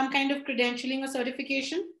 some kind of credentialing or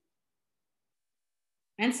certification.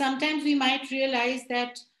 And sometimes we might realize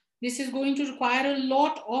that this is going to require a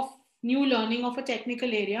lot of new learning of a technical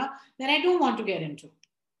area that I don't want to get into.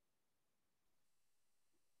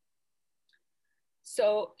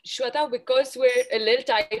 So, Shweta, because we're a little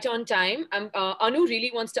tight on time, Anu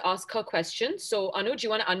really wants to ask her question. So, Anu, do you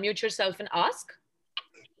want to unmute yourself and ask?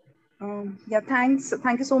 Yeah, thanks.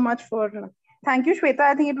 Thank you so much thank you, Shweta.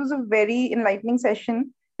 I think it was a very enlightening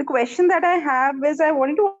session. The question that I have is I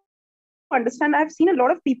wanted to understand, I've seen a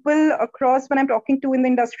lot of people across when I'm talking to in the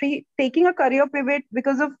industry taking a career pivot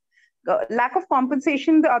because of lack of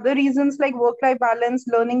compensation, the other reasons like work-life balance,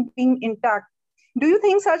 learning being intact. Do you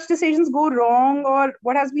think such decisions go wrong, or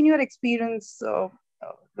what has been your experience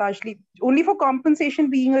largely? Only for compensation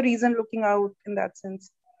being a reason looking out in that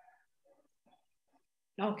sense?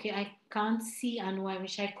 Okay, I can't see Anu. I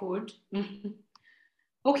wish I could.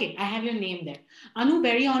 Okay, I have your name there. Anu,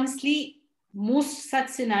 very honestly, most such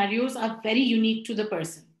scenarios are very unique to the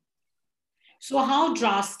person. So how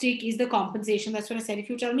drastic is the compensation? That's what I said. If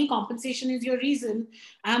you tell me compensation is your reason,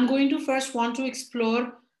 I'm going to first want to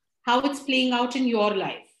explore how it's playing out in your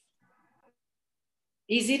life.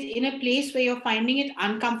 Is it in a place where you're finding it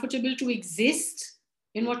uncomfortable to exist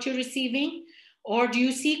in what you're receiving? Or do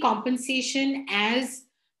you see compensation as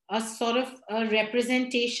a sort of a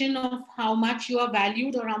representation of how much you are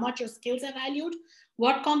valued or how much your skills are valued?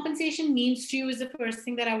 What compensation means to you is the first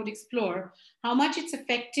thing that I would explore. How much it's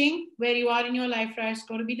affecting where you are in your life is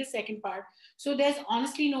going to be the second part. So there's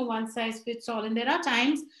honestly no one size fits all. And there are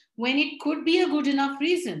times when it could be a good enough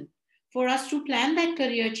reason for us to plan that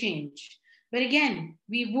career change. But again,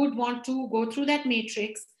 we would want to go through that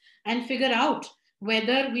matrix and figure out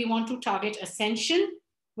whether we want to target ascension,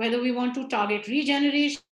 whether we want to target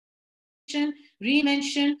regeneration,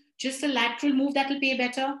 reinvention, just a lateral move that will pay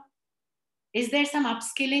better. Is there some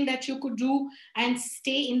upskilling that you could do and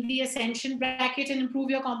stay in the ascension bracket and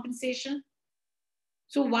improve your compensation?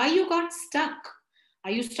 So why you got stuck?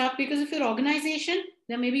 Are you stuck because of your organization?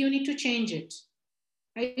 Then maybe you need to change it.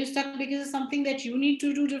 Are you stuck because of something that you need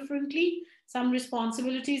to do differently? Some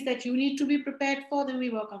responsibilities that you need to be prepared for? Then we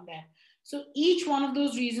work on that. So each one of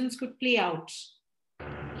those reasons could play out.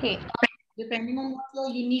 Hey, depending on what your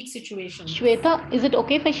unique situation is. Shweta, is it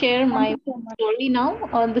okay if I share my story now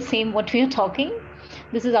on the same what we are talking?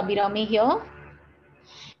 This is Abhirami here.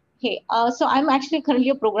 Hey, so I'm actually currently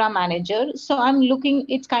a program manager. So I'm looking,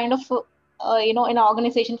 it's kind of, in an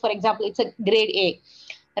organization, for example, it's a grade A,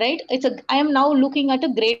 right? I am now looking at a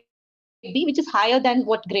grade B, which is higher than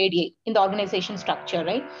what grade A in the organization structure,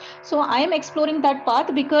 right? So I am exploring that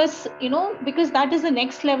path because that is the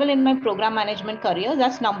next level in my program management career.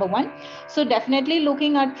 That's number one. So definitely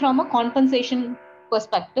looking at from a compensation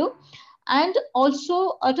perspective and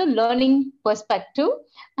also at a learning perspective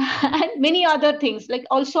and many other things. Like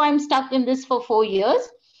also I'm stuck in this for 4 years.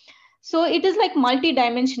 So it is like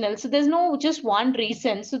multi-dimensional. So there's no just one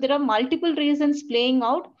reason. So there are multiple reasons playing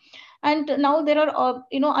out. And now there are,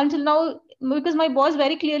 until now, because my boss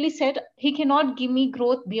very clearly said he cannot give me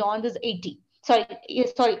growth beyond this 80. Sorry,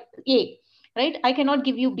 A, right? I cannot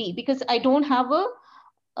give you B because I don't have a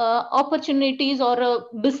opportunities or a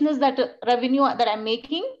business that revenue that I'm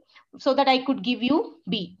making so that I could give you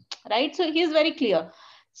B, right? So he is very clear.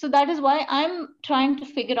 So that is why I'm trying to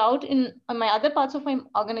figure out in my other parts of my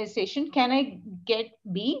organization, can I get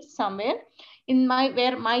B somewhere in my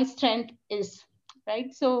where my strength is,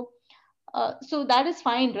 right? So that is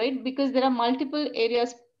fine, right? Because there are multiple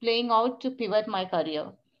areas playing out to pivot my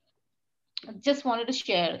career. Just wanted to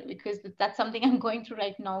share because that's something I'm going through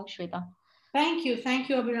right now, Shweta. Thank you,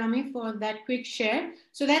 Abhirami, for that quick share.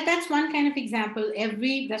 So that's one kind of example.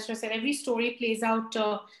 That's what I said. Every story plays out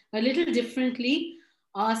a little differently.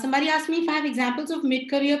 Somebody asked me if I have examples of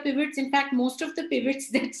mid-career pivots. In fact, most of the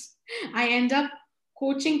pivots that I end up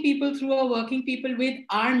coaching people through or working people with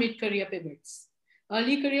are mid-career pivots.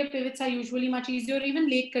 Early career pivots are usually much easier, or even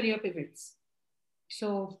late career pivots.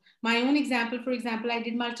 So my own example, for example, I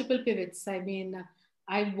did multiple pivots. I mean,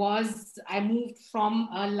 I moved from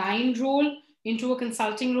a line role into a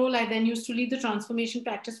consulting role. I then used to lead the transformation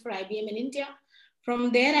practice for IBM in India.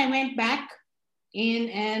 From there, I went back in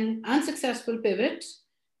an unsuccessful pivot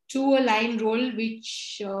to a line role,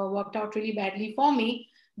 which worked out really badly for me,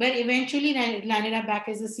 but eventually landed up back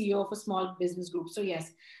as a CEO of a small business group. So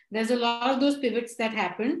yes, there's a lot of those pivots that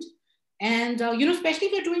happened. And, especially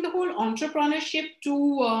if you're doing the whole entrepreneurship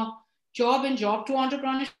to job and job to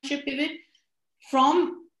entrepreneurship pivot,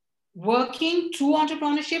 from working to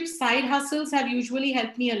entrepreneurship, side hustles have usually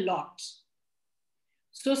helped me a lot.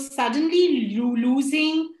 So suddenly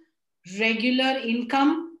losing regular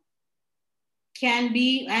income can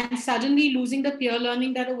be, and suddenly losing the peer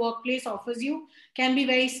learning that a workplace offers you can be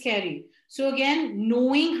very scary. So again,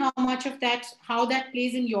 knowing how much of that, how that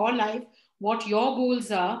plays in your life, what your goals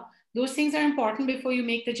are, those things are important before you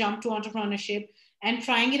make the jump to entrepreneurship. And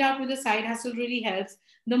trying it out with a side hustle really helps.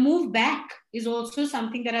 The move back is also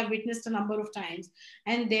something that I've witnessed a number of times.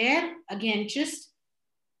 And there, again, just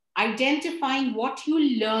identifying what you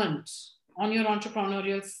learned on your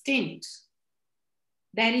entrepreneurial stint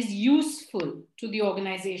that is useful to the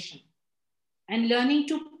organization and learning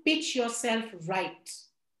to pitch yourself right.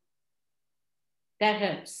 That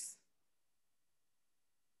helps.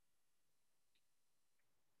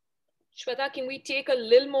 Shweta, can we take a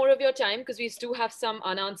little more of your time because we still have some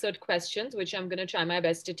unanswered questions, which I'm going to try my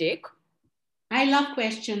best to take. I love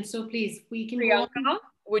questions, so please, we can Priyanka, go on.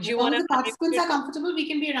 would you want to... As long as the participants are comfortable, we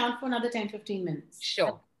can be around for another 10-15 minutes.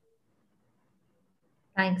 Sure.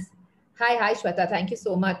 Thanks. Hi, Shweta. Thank you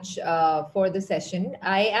so much for the session.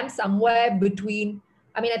 I am somewhere between,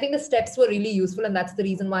 I think the steps were really useful, and that's the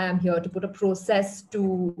reason why I'm here, to put a process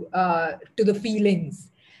to the feelings.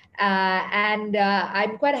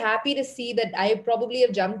 I'm quite happy to see that I probably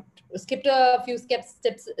have skipped a few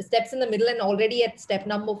steps in the middle and already at step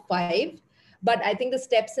number 5. But I think the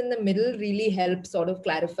steps in the middle really help sort of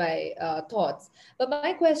clarify thoughts. But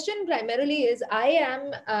my question primarily is, I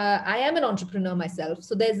am an entrepreneur myself.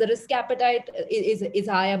 So there's the risk appetite is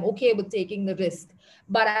I am okay with taking the risk.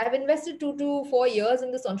 But I've invested 2 to 4 years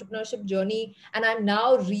in this entrepreneurship journey, and I'm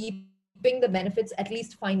now reaping the benefits, at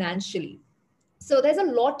least financially. So there's a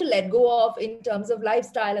lot to let go of in terms of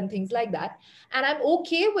lifestyle and things like that. And I'm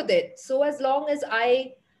okay with it. So as long as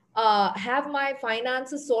I have my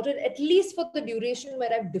finances sorted, at least for the duration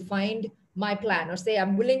where I've defined my plan, or say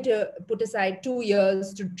I'm willing to put aside 2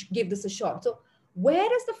 years to give this a shot. So where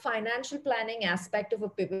does the financial planning aspect of a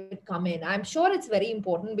pivot come in? I'm sure it's very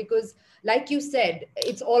important because, like you said,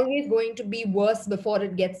 it's always going to be worse before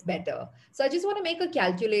it gets better. So I just want to make a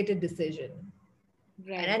calculated decision.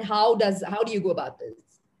 Right. And how do you go about this?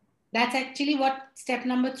 That's actually what step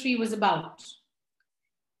number 3 was about.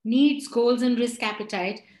 Needs, goals, and risk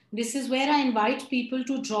appetite. This is where I invite people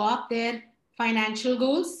to draw up their financial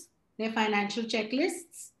goals, their financial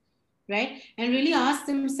checklists, right? And really ask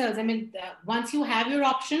themselves, I mean, once you have your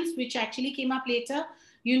options, which actually came up later,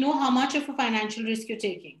 you know how much of a financial risk you're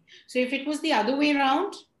taking. So if it was the other way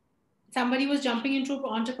around, somebody was jumping into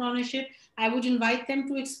entrepreneurship, I would invite them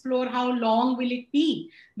to explore how long will it be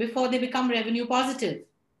before they become revenue positive.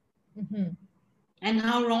 Mm-hmm. And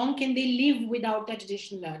how long can they live without that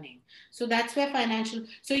additional learning? So that's where financial.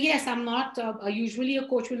 So yes, I'm not usually a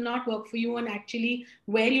coach will not work for you on actually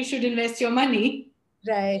where you should invest your money,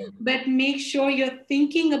 Right. but make sure you're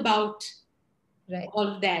thinking about Right. all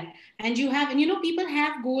of that. And you have, and you know, people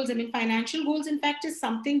have goals. I mean, financial goals, in fact, is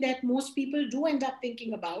something that most people do end up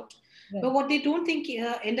thinking about. Right. But what they don't think,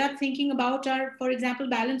 end up thinking about are, for example,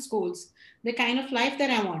 balance goals, the kind of life that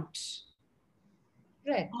I want.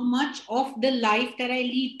 Right. How much of the life that I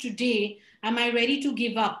lead today am I ready to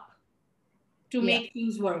give up to make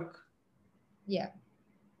things work? Yeah.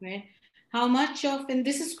 Right? How much of, and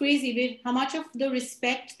this is crazy, but how much of the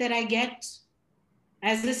respect that I get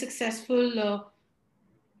as a successful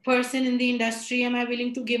person in the industry am I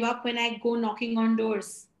willing to give up when I go knocking on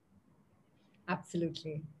doors?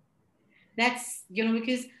 Absolutely. That's, you know,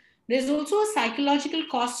 because there's also a psychological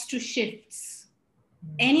cost to shifts,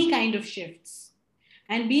 any kind of shifts.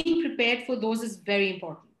 And being prepared for those is very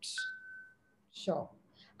important. Sure.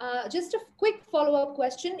 Just a quick follow-up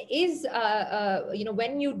question is,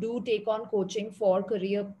 when you do take on coaching for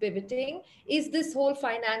career pivoting, is this whole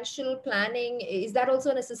financial planning, is that also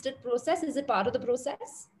an assisted process? Is it part of the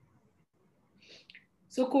process?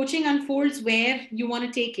 So coaching unfolds where you want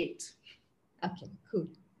to take it. Okay, cool.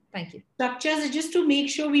 Thank you. Structures is just to make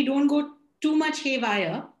sure we don't go too much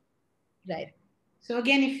haywire. Right. So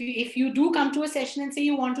again, if you do come to a session and say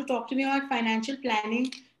you want to talk to me about financial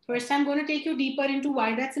planning, first I'm going to take you deeper into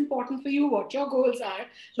why that's important for you, what your goals are. Sure.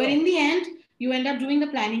 But in the end, you end up doing the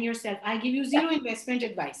planning yourself. I give you zero investment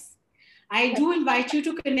advice. I do invite you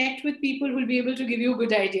to connect with people who will be able to give you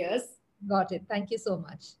good ideas. Got it. Thank you so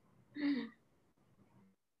much.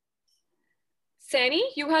 Sani,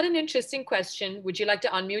 you had an interesting question. Would you like to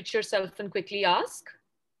unmute yourself and quickly ask?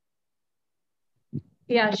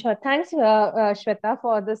 Yeah, sure. Thanks, Shweta,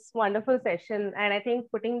 for this wonderful session. And I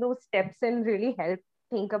think putting those steps in really helped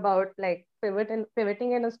think about like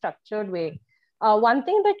pivoting in a structured way. One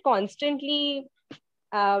thing that constantly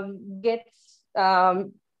gets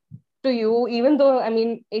to you, even though, I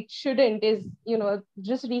mean, it shouldn't, is, you know,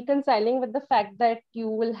 just reconciling with the fact that you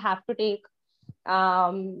will have to take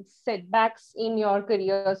setbacks in your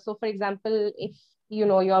career. So for example, if you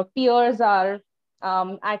know your peers are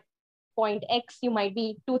at point X, you might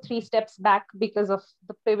be 2-3 steps back because of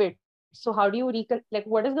the pivot. So how do you like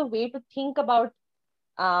what is the way to think about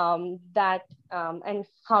that, and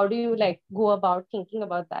how do you like go about thinking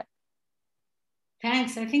about that?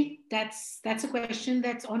 Thanks. I think that's a question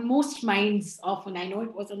that's on most minds often. I know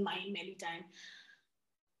it was on mine many times.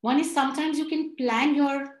 One is sometimes you can plan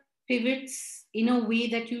your pivots in a way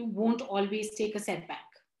that you won't always take a setback,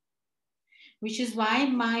 which is why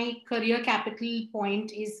my career capital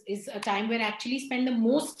point is a time where I actually spend the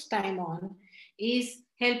most time on is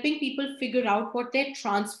helping people figure out what their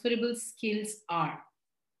transferable skills are.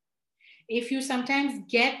 If you sometimes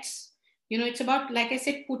get, you know, it's about, like I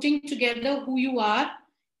said, putting together who you are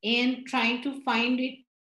and trying to find it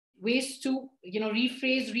ways to, you know,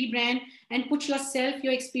 rephrase, rebrand, and put yourself,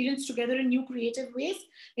 your experience together in new creative ways.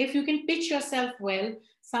 If you can pitch yourself well,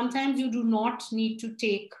 sometimes you do not need to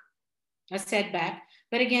take a setback.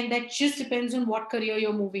 But again, that just depends on what career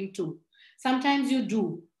you're moving to. Sometimes you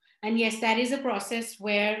do. And yes, that is a process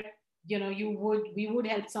where, you know, we would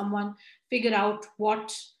help someone figure out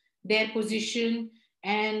what their position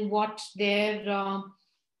and what their,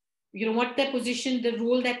 what their position, the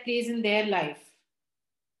role that plays in their life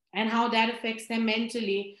and how that affects them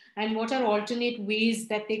mentally, and what are alternate ways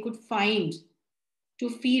that they could find to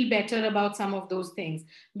feel better about some of those things.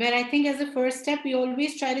 But I think as a first step, we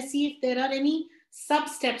always try to see if there are any sub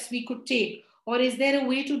steps we could take, or is there a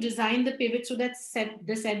way to design the pivot so that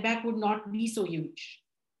the setback would not be so huge.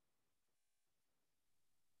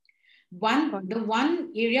 The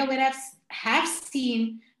one area where have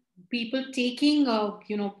seen people taking,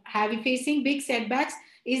 having facing big setbacks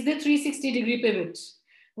is the 360-degree pivot,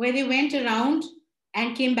 where they went around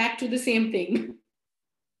and came back to the same thing.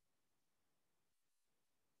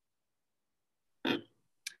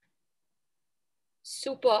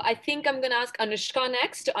 Super. I think I'm going to ask Anushka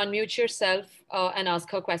next to unmute yourself and ask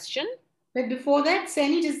her question. But before that,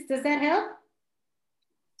 Seni, does that help?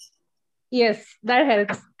 Yes, that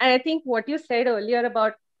helps. And I think what you said earlier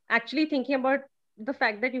about actually thinking about the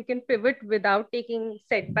fact that you can pivot without taking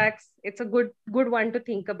setbacks, it's a good one to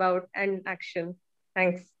think about and action.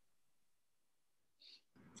 Thanks.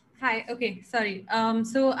 Hi. Okay. Sorry.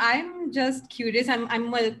 So I'm just curious.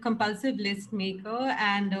 I'm a compulsive list maker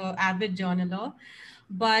and avid journaler,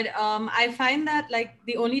 but I find that like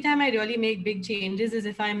the only time I really make big changes is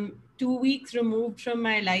if I'm 2 weeks removed from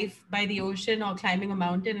my life by the ocean or climbing a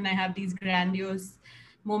mountain, and I have these grandiose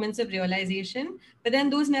moments of realization. But then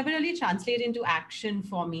those never really translate into action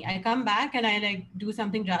for me. I come back and I like do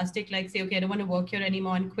something drastic, like say, okay, I don't want to work here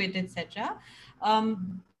anymore and quit, etc.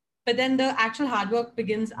 But then the actual hard work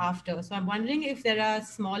begins after. So I'm wondering if there are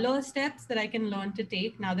smaller steps that I can learn to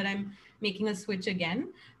take now that I'm making a switch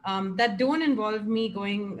again, that don't involve me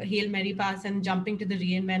going Hail Mary pass and jumping to the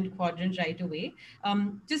reinvent quadrant right away.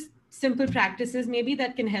 Just simple practices maybe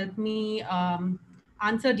that can help me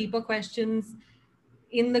answer deeper questions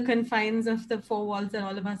in the confines of the four walls that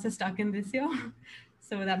all of us are stuck in this year.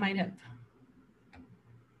 So that might help.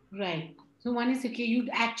 Right. So one is, okay, you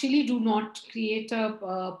actually do not create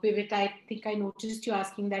a pivot. I think I noticed you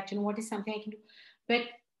asking that, what is something I can do? But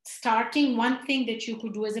starting, one thing that you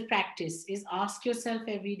could do as a practice is ask yourself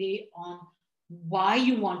every day on why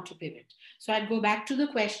you want to pivot. So I'd go back to the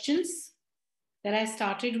questions that I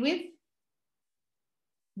started with.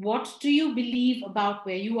 What do you believe about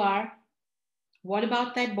where you are? What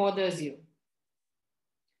about that bothers you?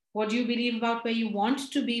 What do you believe about where you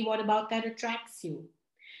want to be? What about that attracts you?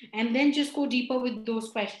 And then just go deeper with those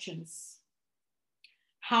questions.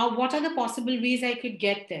 What are the possible ways I could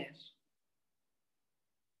get there?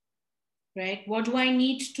 Right? What do I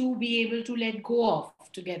need to be able to let go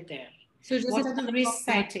of to get there? So just what are the risks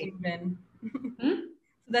I take? Then.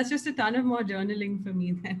 That's just a ton of more journaling for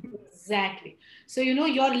me then. Exactly. So,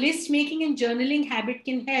 your list making and journaling habit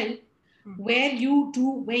can help where you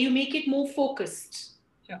make it more focused.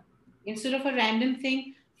 Sure. Instead of a random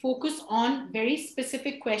thing, focus on very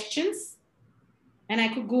specific questions. And I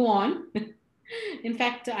could go on. In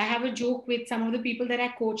fact, I have a joke with some of the people that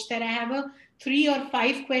I coach that I have a 3 or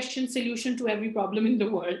 5 question solution to every problem in the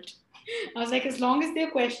world. I was like, as long as they're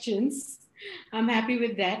questions, I'm happy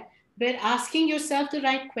with that. But asking yourself the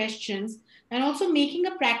right questions and also making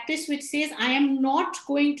a practice which says, I am not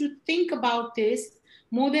going to think about this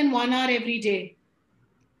more than 1 hour every day.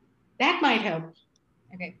 That might help.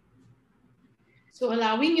 Okay. So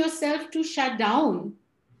allowing yourself to shut down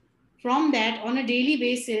from that on a daily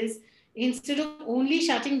basis instead of only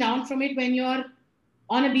shutting down from it when you're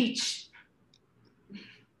on a beach.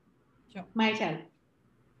 Sure. Might help.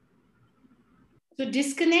 So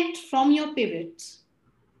disconnect from your pivot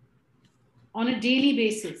on a daily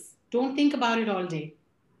basis. Don't think about it all day.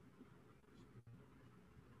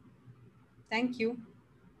 Thank you.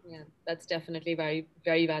 Yeah, that's definitely very,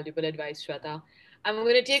 very valuable advice, Shweta. I'm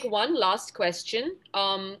going to take one last question.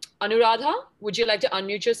 Anuradha, would you like to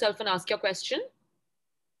unmute yourself and ask your question?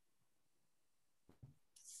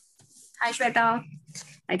 Hi, Shweta.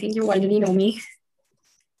 I think you already know me.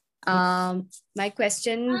 My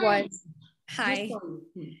question was, hi.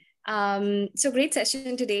 So great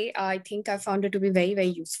session today. I think I found it to be very, very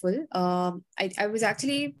useful. I was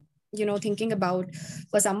actually, thinking about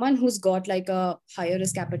for someone who's got like a higher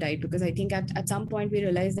risk appetite, because I think at some point we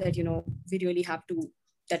realize that, we really have to,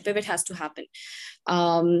 that pivot has to happen.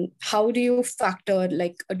 How do you factor,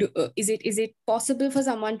 like, is it possible for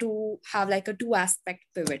someone to have like a 2-aspect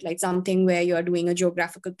pivot, like something where you're doing a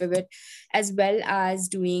geographical pivot as well as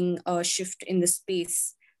doing a shift in the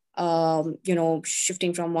space,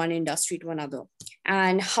 shifting from one industry to another?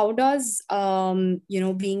 And how does,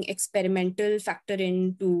 being experimental factor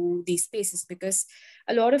into these spaces? Because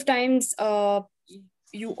a lot of times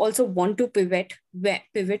you also want to pivot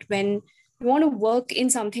when you want to work in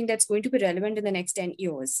something that's going to be relevant in the next 10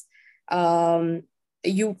 years.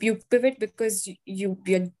 You pivot because you're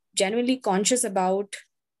genuinely conscious about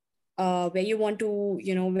where you want to,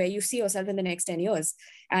 where you see yourself in the next 10 years.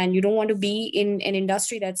 And you don't want to be in an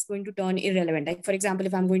industry that's going to turn irrelevant. Like, for example,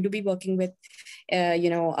 if I'm going to be working with,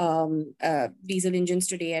 diesel engines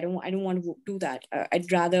today, I don't want to do that.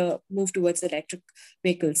 I'd rather move towards electric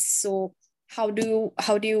vehicles. So how do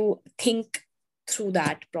you think through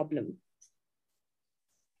that problem?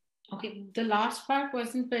 Okay, the last part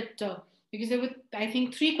wasn't, but because there were, I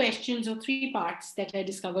think, three questions or three parts that I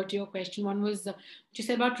discovered to your question. One was what you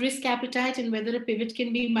said about risk appetite and whether a pivot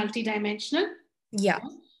can be multidimensional. Yeah.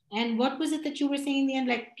 And what was it that you were saying in the end,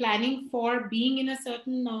 like planning for being in a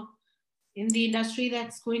certain in the industry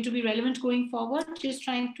that's going to be relevant going forward? Just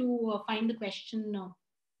trying to find the question.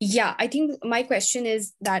 Yeah, I think my question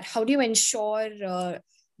is that how do you ensure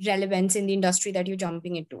relevance in the industry that you're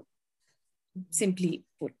jumping into? Simply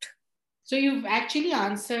put. So you've actually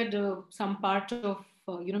answered some part of,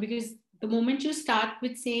 because the moment you start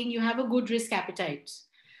with saying you have a good risk appetite,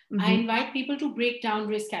 I invite people to break down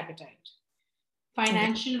risk appetite.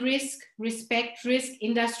 Financial risk, respect risk,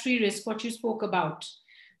 industry risk, what you spoke about.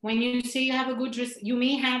 When you say you have a good risk, you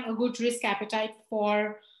may have a good risk appetite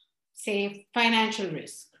for, say, financial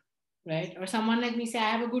risk, right? Or someone like me say,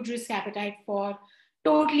 I have a good risk appetite for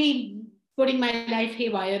totally putting my life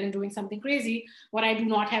haywire and doing something crazy. What I do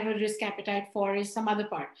not have a risk appetite for is some other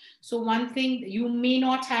part. So one thing you may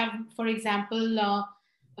not have, for example, a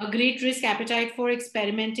great risk appetite for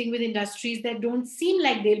experimenting with industries that don't seem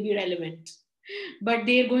like they'll be relevant, but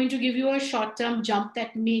they're going to give you a short-term jump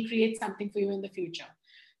that may create something for you in the future.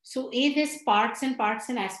 So there's parts and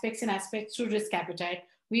aspects to risk appetite.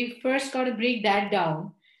 We first got to break that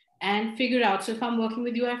down and figure out. So if I'm working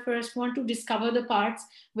with you, I first want to discover the parts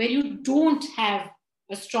where you don't have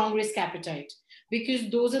a strong risk appetite, because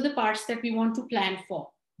those are the parts that we want to plan for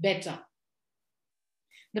better.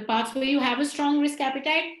 The parts where you have a strong risk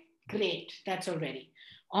appetite, great, that's already.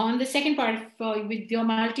 On the second part, with your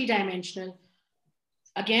multidimensional,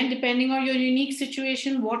 again, depending on your unique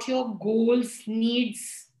situation, what your goals,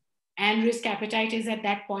 needs, and risk appetite is at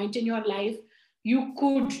that point in your life, you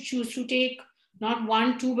could choose to take not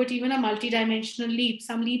one, two, but even a multidimensional leap.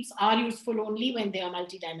 Some leaps are useful only when they are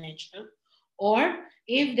multidimensional. Or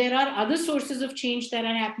if there are other sources of change that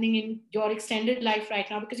are happening in your extended life right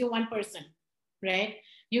now, because you're one person, right?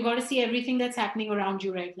 You got to see everything that's happening around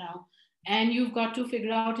you right now. And you've got to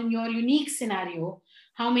figure out in your unique scenario,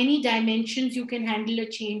 how many dimensions you can handle a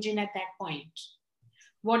change in at that point.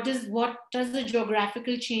 What does the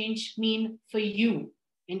geographical change mean for you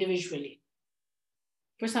individually?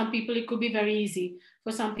 For some people, it could be very easy.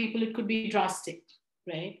 For some people, it could be drastic,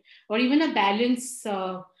 right? Or even a balance,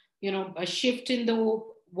 a shift in the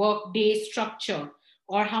work day structure,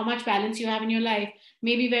 or how much balance you have in your life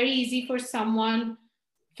may be very easy for someone.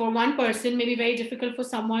 For one person, may be very difficult for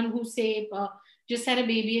someone who, say, just had a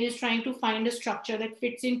baby and is trying to find a structure that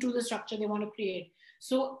fits into the structure they want to create.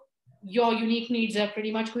 So your unique needs are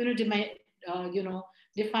pretty much going to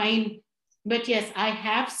define. But yes, I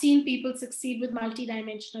have seen people succeed with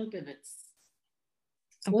multidimensional pivots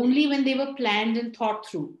only when they were planned and thought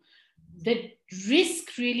through. The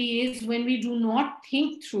risk really is when we do not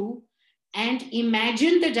think through and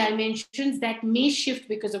imagine the dimensions that may shift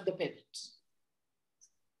because of the pivot,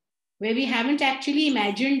 where we haven't actually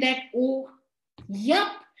imagined that, oh, yep,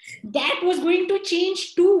 that was going to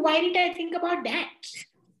change too. Why did I think about that?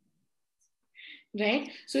 Right?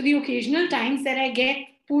 So the occasional times that I get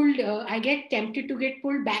tempted to get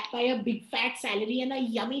pulled back by a big fat salary and a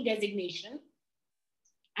yummy designation,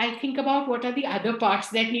 I think about what are the other parts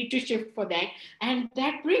that need to shift for that. And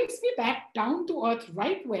that brings me back down to earth,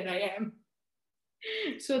 right where I am.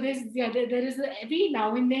 So there is every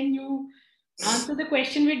now and then you answer the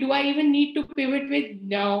question with, do I even need to pivot with?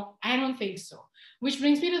 No, I don't think so. Which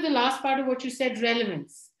brings me to the last part of what you said,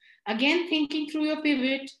 relevance. Again, thinking through your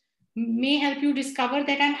pivot may help you discover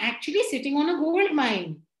that I'm actually sitting on a gold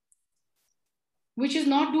mine, which is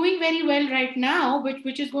not doing very well right now, but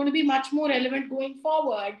which is going to be much more relevant going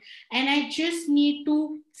forward. And I just need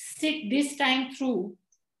to sit this time through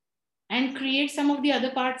and create some of the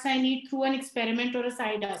other parts I need through an experiment or a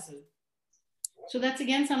side hustle. So that's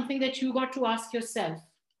again something that you got to ask yourself.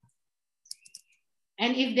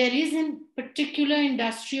 And if there is a particular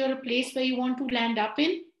industry or a place where you want to land up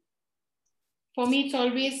in, for me, it's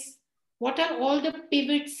always, what are all the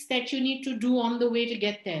pivots that you need to do on the way to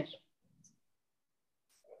get there?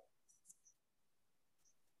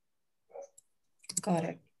 Got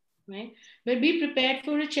it. Right? But be prepared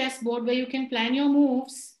for a chessboard where you can plan your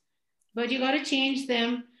moves, but you got to change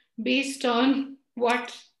them based on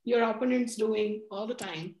what your opponent's doing all the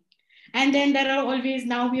time. And then there are always,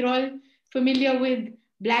 now we're all familiar with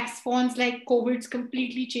black swans like COVID's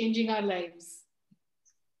completely changing our lives.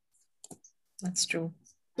 That's true.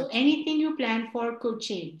 So anything you plan for could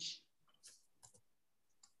change.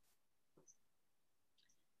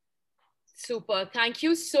 Super. Thank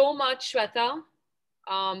you so much, Shweta.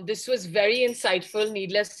 This was very insightful,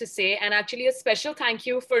 needless to say. And actually a special thank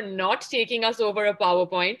you for not taking us over a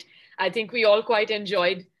PowerPoint. I think we all quite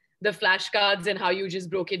enjoyed the flashcards and how you just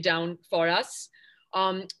broke it down for us.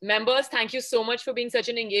 Members, thank you so much for being such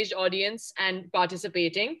an engaged audience and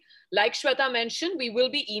participating. Like Shweta mentioned, we will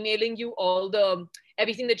be emailing you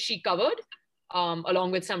everything that she covered,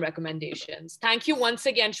 along with some recommendations. Thank you once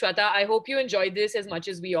again, Shweta. I hope you enjoyed this as much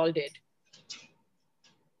as we all did.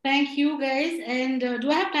 Thank you, guys. And do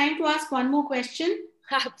I have time to ask one more question?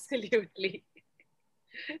 Absolutely.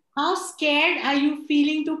 How scared are you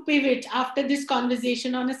feeling to pivot after this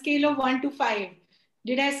conversation on a scale of 1 to 5?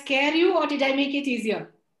 Did I scare you or did I make it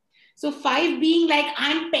easier? So 5 being like,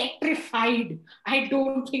 I'm petrified. I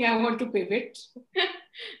don't think I want to pivot.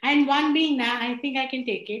 And 1 being, nah, I think I can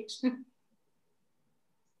take it.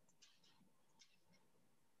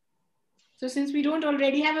 So since we don't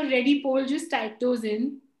already have a ready poll, just type those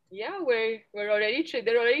in. Yeah, they're already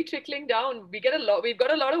trickling down. We've got a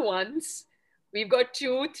lot of 1s. We've got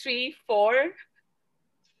 2, 3, 4.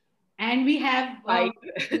 And we have 5.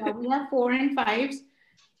 we have 4 and 5s.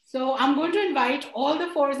 So I'm going to invite all the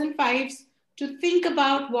 4s and 5s to think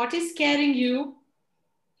about what is scaring you.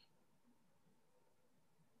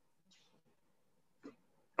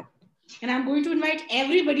 And I'm going to invite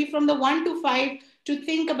everybody from the 1 to 5 to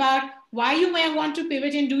think about why you may want to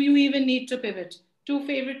pivot and do you even need to pivot? 2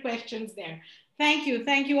 favorite questions there. Thank you.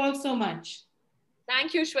 Thank you all so much.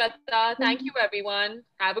 Thank you, Shweta. Thank you, everyone.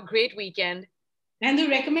 Have a great weekend. And the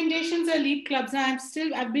recommendations are lead clubs.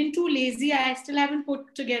 I've been too lazy. I still haven't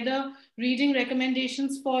put together reading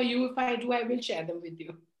recommendations for you. If I do, I will share them with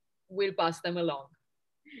you. We'll pass them along.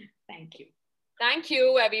 Thank you. Thank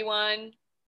you, everyone.